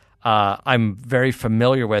I'm very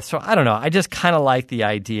familiar with. So I don't know. I just kind of like the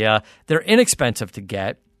idea. They're inexpensive to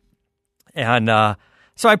get. And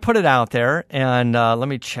so I put it out there, and let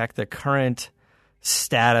me check the current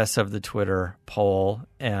status of the Twitter poll,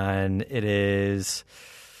 and it is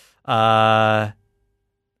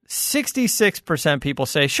 66% people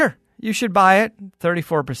say, sure, you should buy it.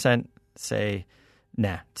 34% say,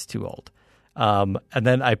 nah, it's too old. And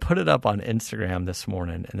then I put it up on Instagram this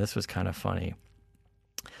morning, and this was kind of funny.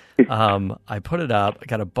 I put it up, I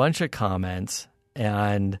got a bunch of comments,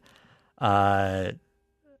 and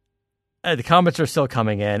the comments are still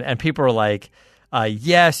coming in, and people are like,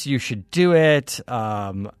 yes, you should do it.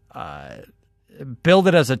 Build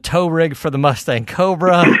it as a tow rig for the Mustang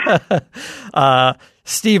Cobra.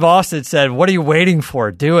 Steve Austin said, what are you waiting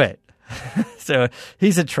for? Do it. So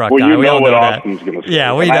he's a truck guy. We all know what Austin's going to say.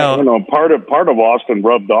 Yeah, we know. Part of Austin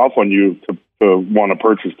rubbed off on you to want to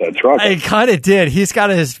purchase that truck. He kind of did. He's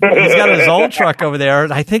got his old truck over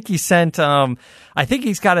there. I think he sent. I think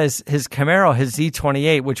he's got his Camaro, his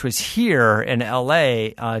Z28, which was here in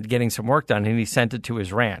L.A. Getting some work done, and he sent it to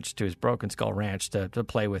his ranch, to his Broken Skull Ranch, to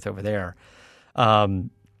play with over there. A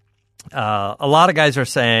lot of guys are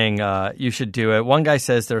saying you should do it. One guy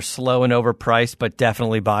says they're slow and overpriced, but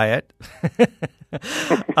definitely buy it.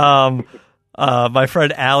 My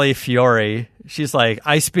friend Allie Fiore, she's like,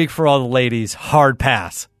 I speak for all the ladies, hard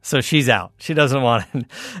pass. So she's out. She doesn't want it.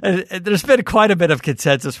 And there's been quite a bit of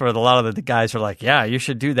consensus where a lot of the guys are like, yeah, you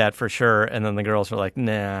should do that for sure. And then the girls are like,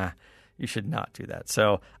 nah, you should not do that.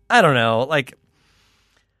 So I don't know. Like,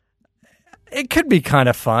 it could be kind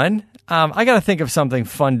of fun. I got to think of something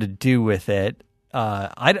fun to do with it.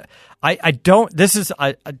 I tell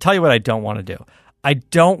you what I don't want to do. I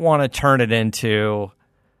don't want to turn it into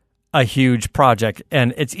a huge project.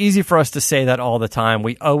 And it's easy for us to say that all the time.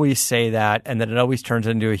 We always say that, and then it always turns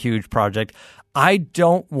into a huge project. I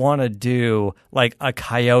don't want to do like a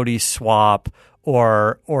Coyote swap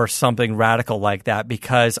or something radical like that,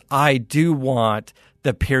 because I do want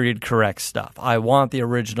the period correct stuff. I want the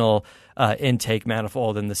original intake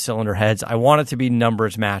manifold and the cylinder heads. I want it to be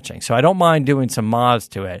numbers matching. So I don't mind doing some mods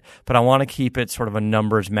to it, but I want to keep it sort of a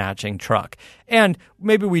numbers matching truck. And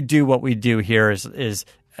maybe we do what we do here is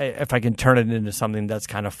if I can turn it into something that's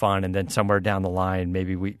kind of fun, and then somewhere down the line,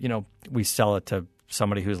 maybe we sell it to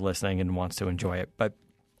somebody who's listening and wants to enjoy it. But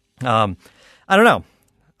I don't know.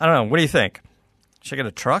 What do you think? Should I get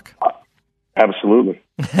a truck? Absolutely.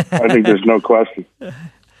 I think there's no question.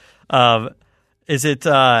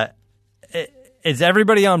 Is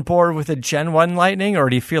everybody on board with a Gen 1 Lightning, or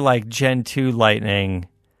do you feel like Gen 2 Lightning?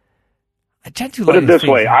 Gen 2 Put Lightning. it this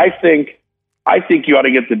way: I think you ought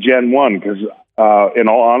to get the Gen 1 because, in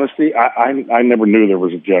all honesty, I never knew there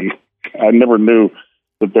was a Gen. I never knew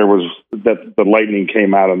that the Lightning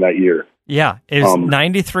came out in that year. Yeah, it was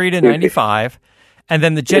 93 to 95, and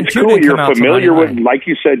then the Gen 2 cool. didn't come out. You're familiar with, like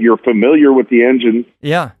you said, you're familiar with the engine.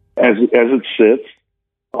 Yeah, as it sits.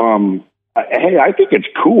 Hey, I think it's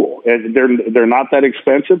cool. They're not that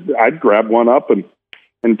expensive. I'd grab one up and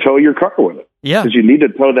tow your car with it. Yeah, because you need to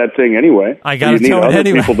tow that thing anyway. I got to tow it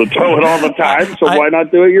anyway. People to tow it all the time, so why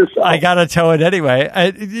not do it yourself? I got to tow it anyway.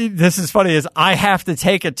 This is funny. Is I have to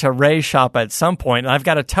take it to Ray's shop at some point, and I've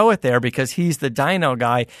got to tow it there because he's the dyno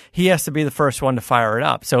guy. He has to be the first one to fire it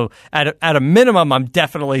up. So at a minimum, I'm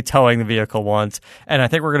definitely towing the vehicle once, and I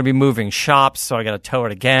think we're going to be moving shops, so I got to tow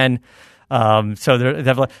it again. So there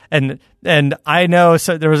definitely, and I know.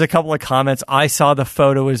 So there was a couple of comments. I saw the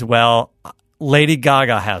photo as well. Lady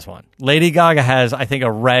Gaga has one. Lady Gaga has, I think,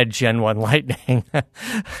 a red Gen 1 Lightning.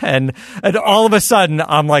 and all of a sudden,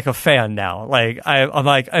 I'm like a fan now. Like, I'm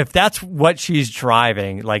like, if that's what she's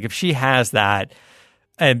driving, like if she has that,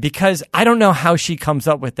 and because I don't know how she comes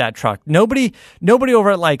up with that truck. Nobody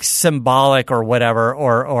over at like Symbolic or whatever,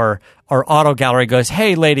 or Auto Gallery goes,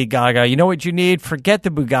 hey, Lady Gaga, you know what you need? Forget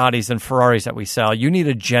the Bugattis and Ferraris that we sell. You need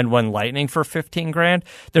a Gen 1 Lightning for $15,000.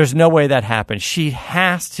 There's no way that happens. She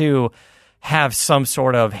has to have some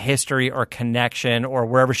sort of history or connection, or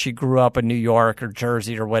wherever she grew up in New York or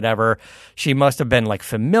Jersey or whatever, she must have been like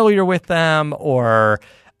familiar with them, or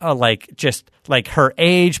like just like her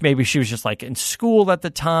age. Maybe she was just like in school at the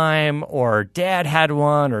time, or dad had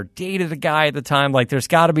one, or dated a guy at the time. Like there's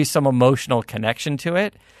got to be some emotional connection to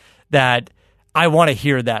it that I want to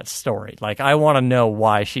hear that story. Like, I want to know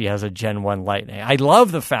why she has a Gen 1 Lightning. I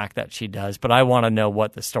love the fact that she does, but I want to know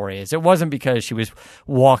what the story is. It wasn't because she was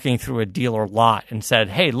walking through a dealer lot and said,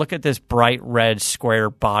 hey, look at this bright red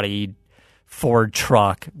square-bodied Ford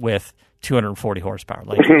truck with 240 horsepower.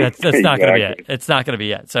 Like, that's not going to be it. It's not going to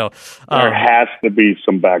be it. So there has to be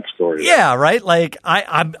some backstory. Yeah, right? Like,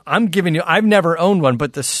 I'm giving you, I've never owned one,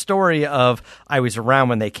 but the story of I was around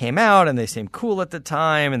when they came out and they seemed cool at the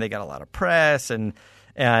time and they got a lot of press and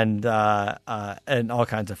all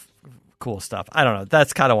kinds of cool stuff. I don't know.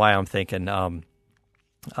 That's kind of why I'm thinking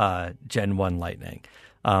Gen 1 Lightning.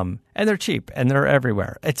 And they're cheap and they're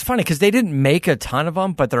everywhere. It's funny because they didn't make a ton of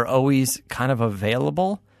them, but they're always kind of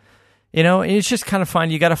available. You know, it's just kind of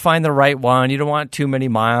fun. You got to find the right one. You don't want too many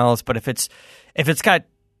miles, but if it's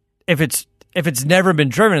never been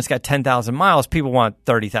driven, it's got 10,000 miles. People want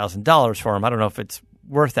 $30,000 for them. I don't know if it's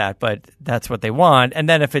worth that, but that's what they want. And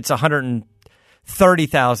then if it's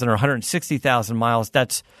 130,000 or 160,000 miles,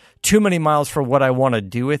 that's too many miles for what I want to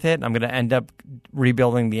do with it. I'm going to end up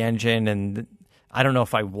rebuilding the engine, and I don't know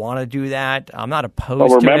if I want to do that. I'm not opposed to it.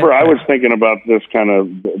 Well, remember, I was thinking about this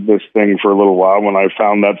thing for a little while when I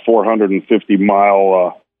found that 450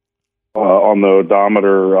 mile on the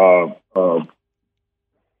odometer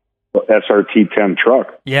SRT10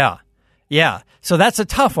 truck. Yeah. So that's a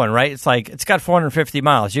tough one, right? It's like it's got 450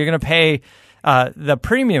 miles. You're going to pay the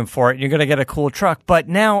premium for it. You're going to get a cool truck. But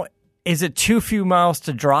now, is it too few miles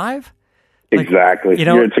to drive? Like, exactly. You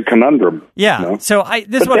know, it's a conundrum. Yeah. You know? So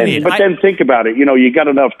this is what I mean. But then think about it. You know, you got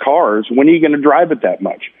enough cars. When are you going to drive it that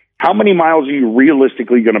much? How many miles are you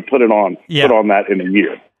realistically going to put on that in a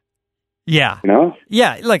year? Yeah. You know?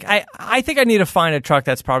 Yeah. Like I think I need to find a truck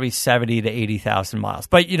that's probably 70 to 80,000 miles.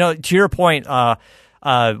 But you know, to your point, when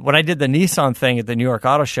I did the Nissan thing at the New York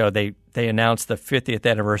Auto Show, they announced the 50th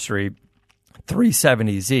anniversary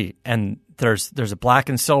 370Z, and there's a black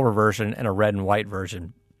and silver version and a red and white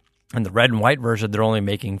version. And the red and white version, they're only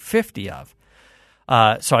making 50 of.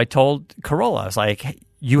 So I told Corolla, I was like, hey,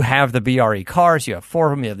 you have the BRE cars, you have 4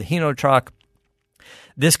 of them, you have the Hino truck.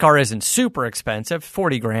 This car isn't super expensive,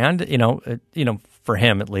 $40,000, you know, for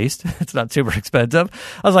him at least. It's not super expensive.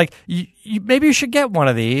 I was like, maybe you should get one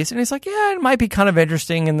of these. And he's like, yeah, it might be kind of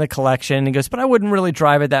interesting in the collection. He goes, but I wouldn't really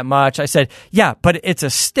drive it that much. I said, yeah, but it's a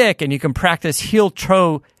stick and you can practice heel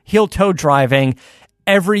toe driving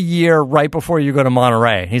every year right before you go to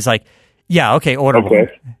Monterey. He's like, yeah, okay, order one.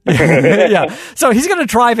 Yeah. So he's going to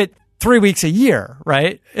drive it 3 weeks a year,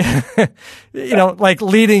 right? Like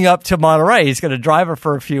leading up to Monterey, he's going to drive it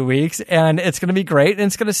for a few weeks, and it's going to be great, and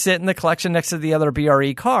it's going to sit in the collection next to the other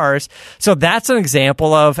BRE cars. So that's an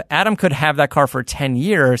example of Adam could have that car for 10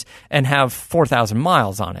 years and have 4,000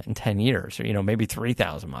 miles on it in 10 years, or, maybe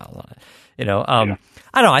 3,000 miles on it. I don't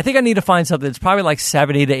know. I think I need to find something that's probably like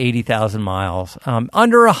 70 to 80,000 miles,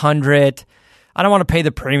 under 100. I don't want to pay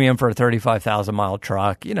the premium for a 35,000 mile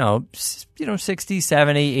truck. 60,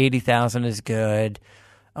 70, 80,000 is good.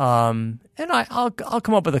 And I'll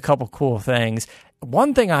come up with a couple cool things.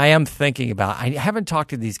 One thing I am thinking about, I haven't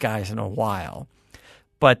talked to these guys in a while,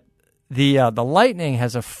 but the Lightning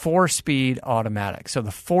has a 4-speed automatic. So the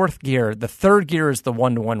third gear is the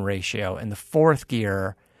 1-to-1 ratio, and the fourth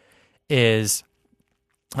gear is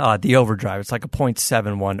the overdrive. It's like a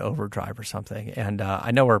 0.71 overdrive or something. And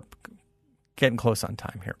I know we're getting close on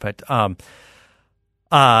time here, but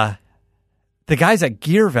the guys at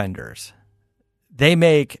Gear Vendors, they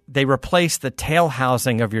replace the tail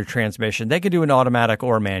housing of your transmission. They could do an automatic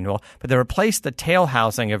or manual, but they replace the tail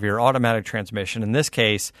housing of your automatic transmission. In this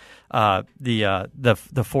case, the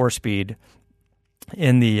 4-speed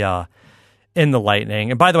in the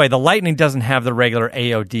Lightning. And by the way, the Lightning doesn't have the regular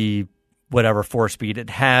AOD whatever 4-speed. It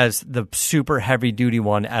has the super heavy duty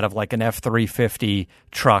one out of like an F-350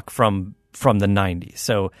 truck from the 90s.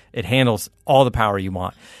 So it handles all the power you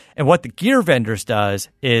want. And what the Gear Vendors does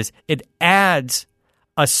is it adds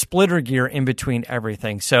a splitter gear in between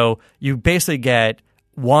everything. So you basically get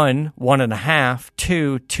 1, 1.5,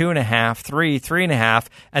 2, 2.5, 3, 3.5,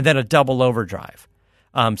 and then a double overdrive.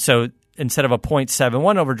 So instead of a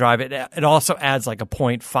 0.71 overdrive, it also adds like a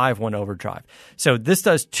 0.51 overdrive. So this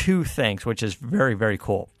does two things, which is very, very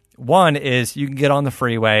cool. One is you can get on the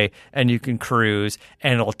freeway and you can cruise,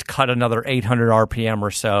 and it'll cut another 800 RPM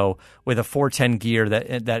or so with a 410 gear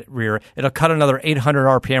that rear. It'll cut another 800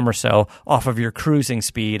 RPM or so off of your cruising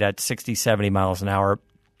speed at 60, 70 miles an hour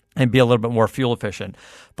and be a little bit more fuel efficient.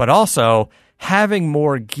 But also having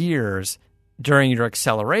more gears during your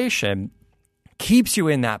acceleration keeps you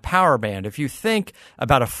in that power band. If you think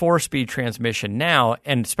about a 4-speed transmission now,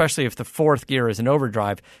 and especially if the fourth gear is an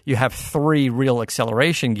overdrive, you have 3 real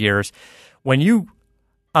acceleration gears. When you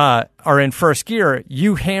are in first gear,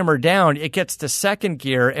 you hammer down, it gets to second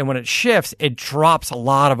gear, and when it shifts, it drops a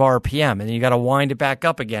lot of RPM, and then you got to wind it back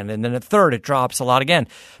up again. And then at third, it drops a lot again.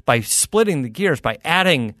 By splitting the gears, by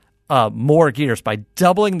adding more gears, by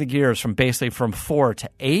doubling the gears from 4 to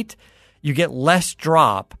 8, you get less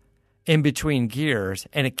drop in between gears,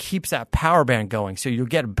 and it keeps that power band going. So you'll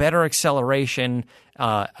get better acceleration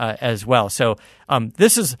as well. So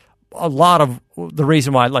this is a lot of the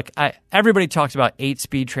reason why. Look, everybody talks about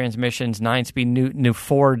 8-speed transmissions, 9-speed, new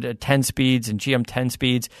Ford 10 speeds and GM 10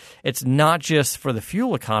 speeds. It's not just for the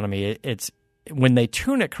fuel economy. It's when they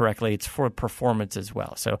tune it correctly, it's for performance as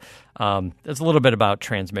well. So it's a little bit about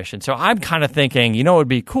transmission. So I'm kind of thinking, it would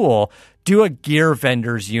be cool, do a Gear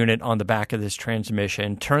Vendors unit on the back of this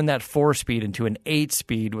transmission, turn that 4-speed into an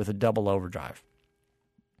 8-speed with a double overdrive.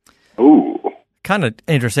 Ooh. Kind of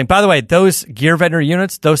interesting. By the way, those Gear Vendor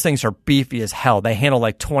units, those things are beefy as hell. They handle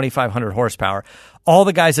like 2,500 horsepower. All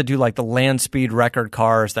the guys that do like the land speed record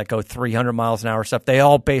cars that go 300 miles an hour stuff, they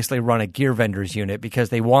all basically run a Gear Vendors unit because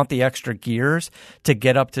they want the extra gears to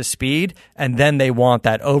get up to speed, and then they want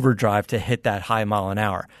that overdrive to hit that high mile an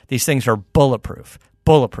hour. These things are bulletproof.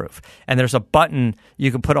 And there's a button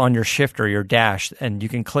you can put on your shifter, your dash, and you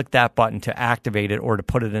can click that button to activate it or to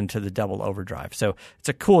put it into the double overdrive. So it's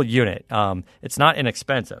a cool unit. It's not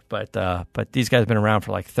inexpensive, but these guys have been around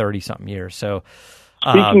for like 30-something years. So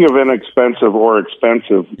speaking of inexpensive or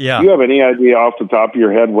expensive, do you have any idea off the top of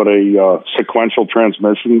your head what a sequential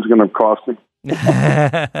transmission is going to cost me? There's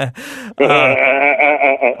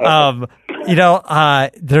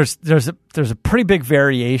a pretty big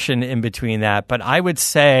variation in between that, but I would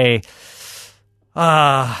say,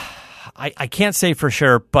 I can't say for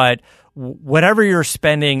sure, but whatever you're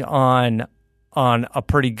spending on a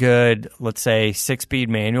pretty good, let's say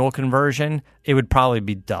 6-speed manual conversion, it would probably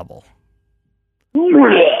be double.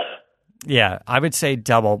 Yeah, I would say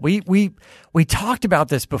double. We talked about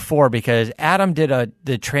this before because Adam did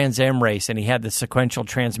the Trans Am race, and he had the sequential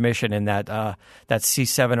transmission in that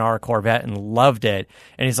C7R Corvette and loved it.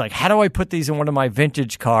 And he's like, how do I put these in one of my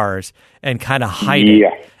vintage cars and kind of hide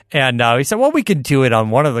it? And he said, well, we could do it on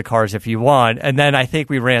one of the cars if you want. And then I think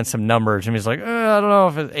we ran some numbers, and he's like, I don't know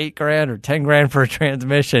if it's $8,000 or $10,000 for a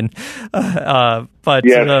transmission. But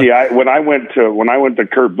when I went to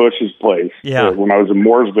Kurt Busch's place, when I was in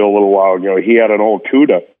Mooresville a little while ago, he had an old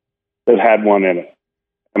Cuda that had one in it.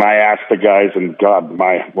 And I asked the guys, and God,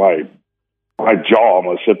 my jaw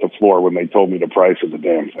almost hit the floor when they told me the price of the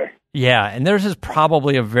damn thing. Yeah, and theirs is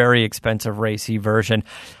probably a very expensive racy version.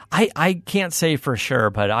 I can't say for sure,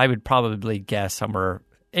 but I would probably guess somewhere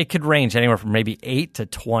it could range anywhere from maybe 8 to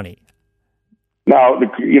 20. Now,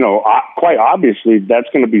 quite obviously, that's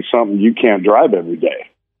going to be something you can't drive every day.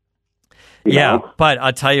 You know? But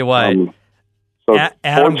I'll tell you what. So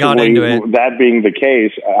Adam got into it. That being the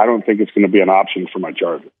case, I don't think it's going to be an option for my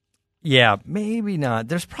Charger. Yeah, maybe not.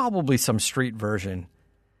 There's probably some street version.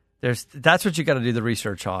 That's what you got to do the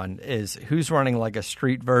research on, is who's running like a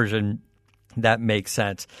street version that makes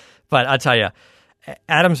sense. But I'll tell you,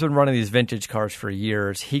 Adam's been running these vintage cars for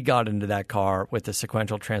years. He got into that car with the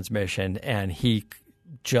sequential transmission, and he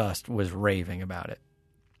just was raving about it.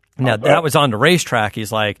 Now, that was on the racetrack.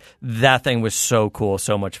 He's like, that thing was so cool,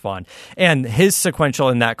 so much fun. And his sequential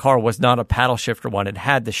in that car was not a paddle shifter one. It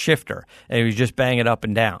had the shifter, and he was just banging it up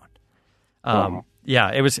and down.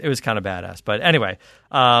 Yeah, it was kind of badass. But anyway,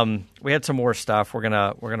 we had some more stuff. We're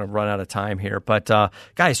gonna run out of time here. But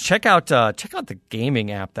guys, check out the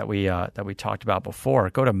gaming app that we talked about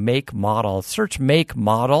before. Go to Make Model, search Make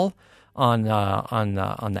Model on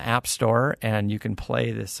the App Store, and you can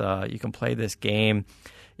play this. You can play this game.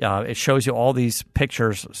 It shows you all these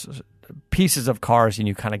pieces of cars, and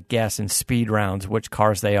you kind of guess in speed rounds which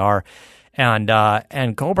cars they are. And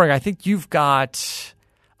Goldberg, I think you've got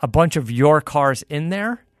a bunch of your cars in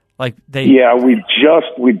there. Yeah, we just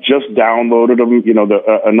downloaded them.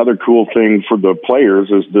 Another cool thing for the players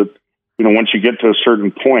is that once you get to a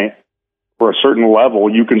certain point or a certain level,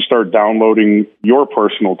 you can start downloading your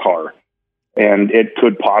personal car, and it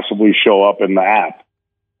could possibly show up in the app.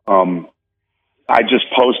 I just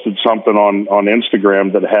posted something on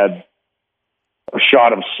Instagram that had a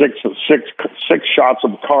shot of six shots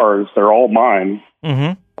of cars. They're all mine.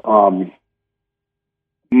 Mm-hmm.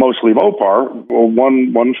 Mostly Mopar,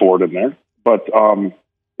 one Ford in there, but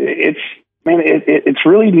it's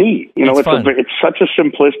really neat. It's such a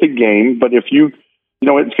simplistic game, but if you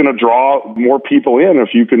it's going to draw more people in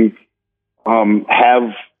if you can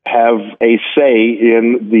have a say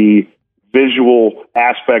in the visual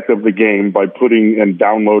aspect of the game by putting and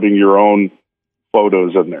downloading your own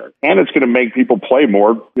photos in there, and it's going to make people play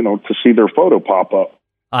more. To see their photo pop up.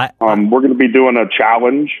 We're going to be doing a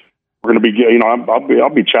challenge. We're going to be, I'll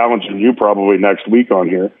be challenging you probably next week on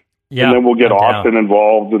here. Yeah, and then we'll get Austin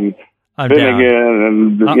involved and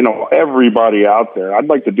Finnegan and, everybody out there. I'd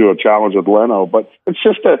like to do a challenge with Leno, but it's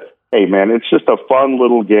just it's just a fun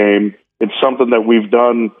little game. It's something that we've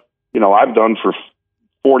done, I've done for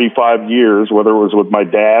 45 years, whether it was with my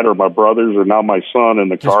dad or my brothers or now my son in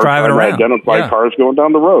the just car. Driving around. Identify cars going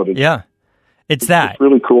down the road. It's that. It's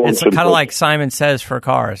really cool. It's kind of like Simon Says for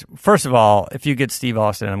cars. First of all, if you get Steve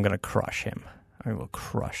Austin, I'm going to crush him. I will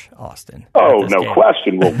crush Austin. Oh, no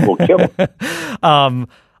question. We'll kill him.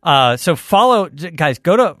 So follow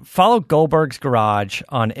Goldberg's Garage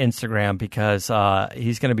on Instagram because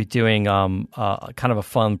he's going to be doing kind of a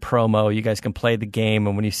fun promo. You guys can play the game,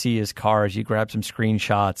 and when you see his cars, you grab some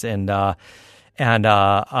screenshots and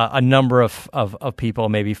a number of people,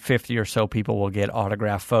 maybe 50 or so people, will get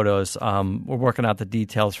autographed photos. We're working out the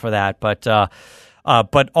details for that, but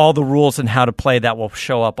all the rules and how to play that will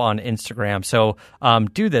show up on Instagram. So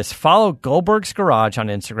do this. Follow Goldberg's Garage on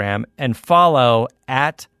Instagram and follow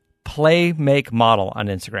at Play Make Model on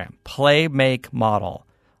Instagram. Play Make Model,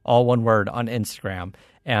 all one word, on Instagram,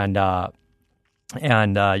 and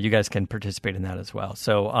you guys can participate in that as well.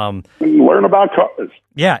 So learn about cars.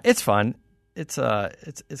 Yeah, it's fun. It's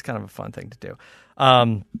kind of a fun thing to do.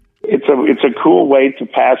 It's a cool way to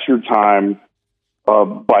pass your time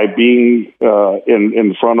by being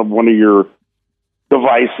in front of one of your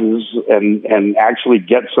devices and actually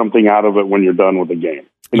get something out of it when you're done with the game.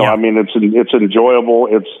 It's enjoyable.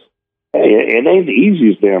 It ain't the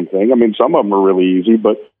easiest damn thing. I mean, some of them are really easy,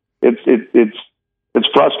 but it's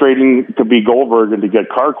frustrating to be Goldberg and to get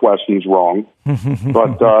car questions wrong.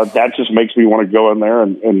 But that just makes me want to go in there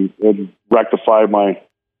and rectify my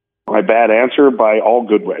bad answer by all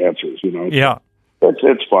good answers. Yeah,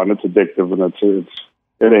 it's fun. It's addictive, and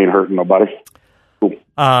it ain't hurting nobody. Cool.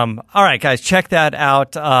 All right, guys, check that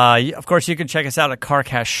out. Of course, you can check us out at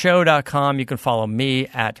carcastshow.com. You can follow me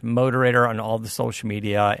at Moderator on all the social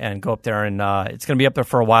media and go up there, and it's going to be up there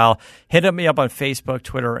for a while. Hit me up on Facebook,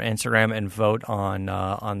 Twitter, Instagram, and vote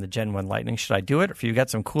on the Gen 1 Lightning. Should I do it? If you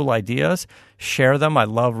got some cool ideas, share them. I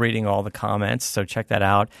love reading all the comments, so check that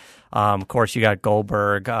out. Of course, you got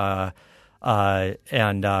Goldberg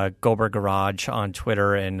and Goldberg Garage on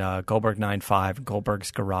Twitter, and Goldberg95,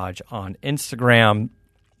 Goldberg's Garage on Instagram.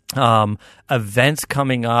 Events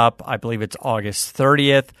coming up. I believe it's August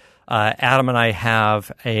 30th. Adam and I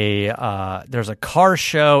have there's a car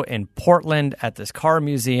show in Portland at this car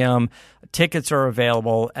museum. Tickets are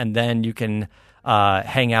available, and then you can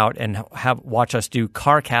hang out and watch us do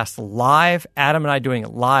CarCast live. Adam and I doing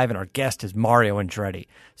it live, and our guest is Mario Andretti.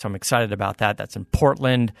 So I'm excited about that. That's in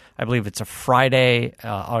Portland. I believe it's a Friday,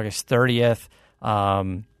 August 30th.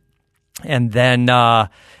 And then our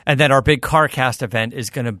big CarCast event is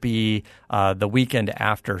going to be the weekend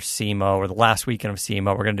after SEMA, or the last weekend of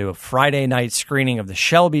SEMA. We're going to do a Friday night screening of the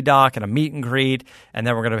Shelby dock and a meet and greet, and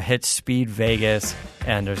then we're going to hit Speed Vegas,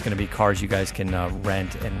 and there's going to be cars you guys can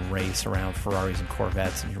rent and race around, Ferraris and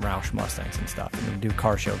Corvettes and Roush Mustangs and stuff. And we do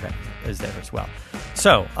car show event is there as well.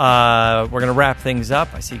 So we're going to wrap things up.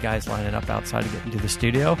 I see guys lining up outside to get into the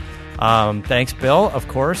studio. Thanks, Bill, of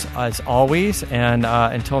course, as always. And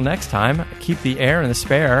until next time, keep the air and the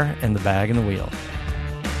spare in the bag and the wheel.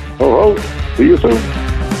 Oh, see you soon.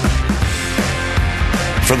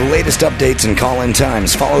 For the latest updates and call-in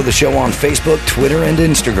times, follow the show on Facebook, Twitter, and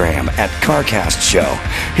Instagram at CarCast Show.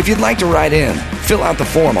 If you'd like to write in, fill out the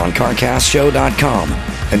form on CarCastShow.com.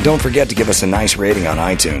 And don't forget to give us a nice rating on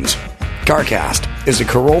iTunes. CarCast is a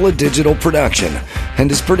Corolla Digital production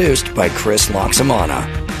and is produced by Chris Loxamana.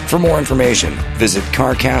 For more information, visit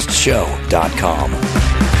CarCastShow.com.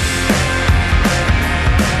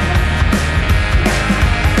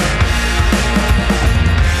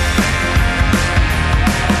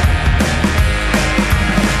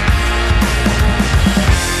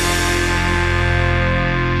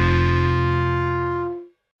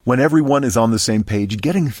 When everyone is on the same page,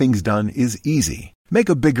 getting things done is easy. Make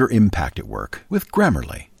a bigger impact at work with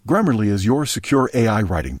Grammarly. Grammarly is your secure AI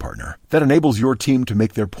writing partner that enables your team to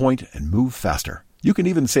make their point and move faster. You can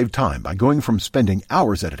even save time by going from spending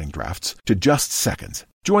hours editing drafts to just seconds.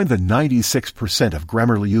 Join the 96% of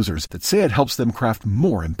Grammarly users that say it helps them craft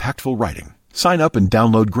more impactful writing. Sign up and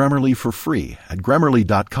download Grammarly for free at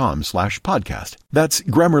Grammarly.com/podcast. That's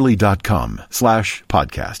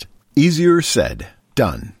Grammarly.com/podcast. Easier said,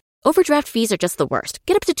 done. Overdraft fees are just the worst.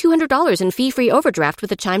 Get up to $200 in fee-free overdraft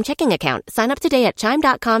with a Chime checking account. Sign up today at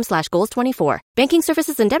Chime.com/Goals24. Banking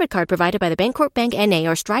services and debit card provided by the Bancorp Bank N.A.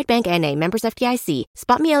 or Stride Bank N.A. Members FDIC.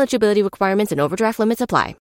 SpotMe eligibility requirements and overdraft limits apply.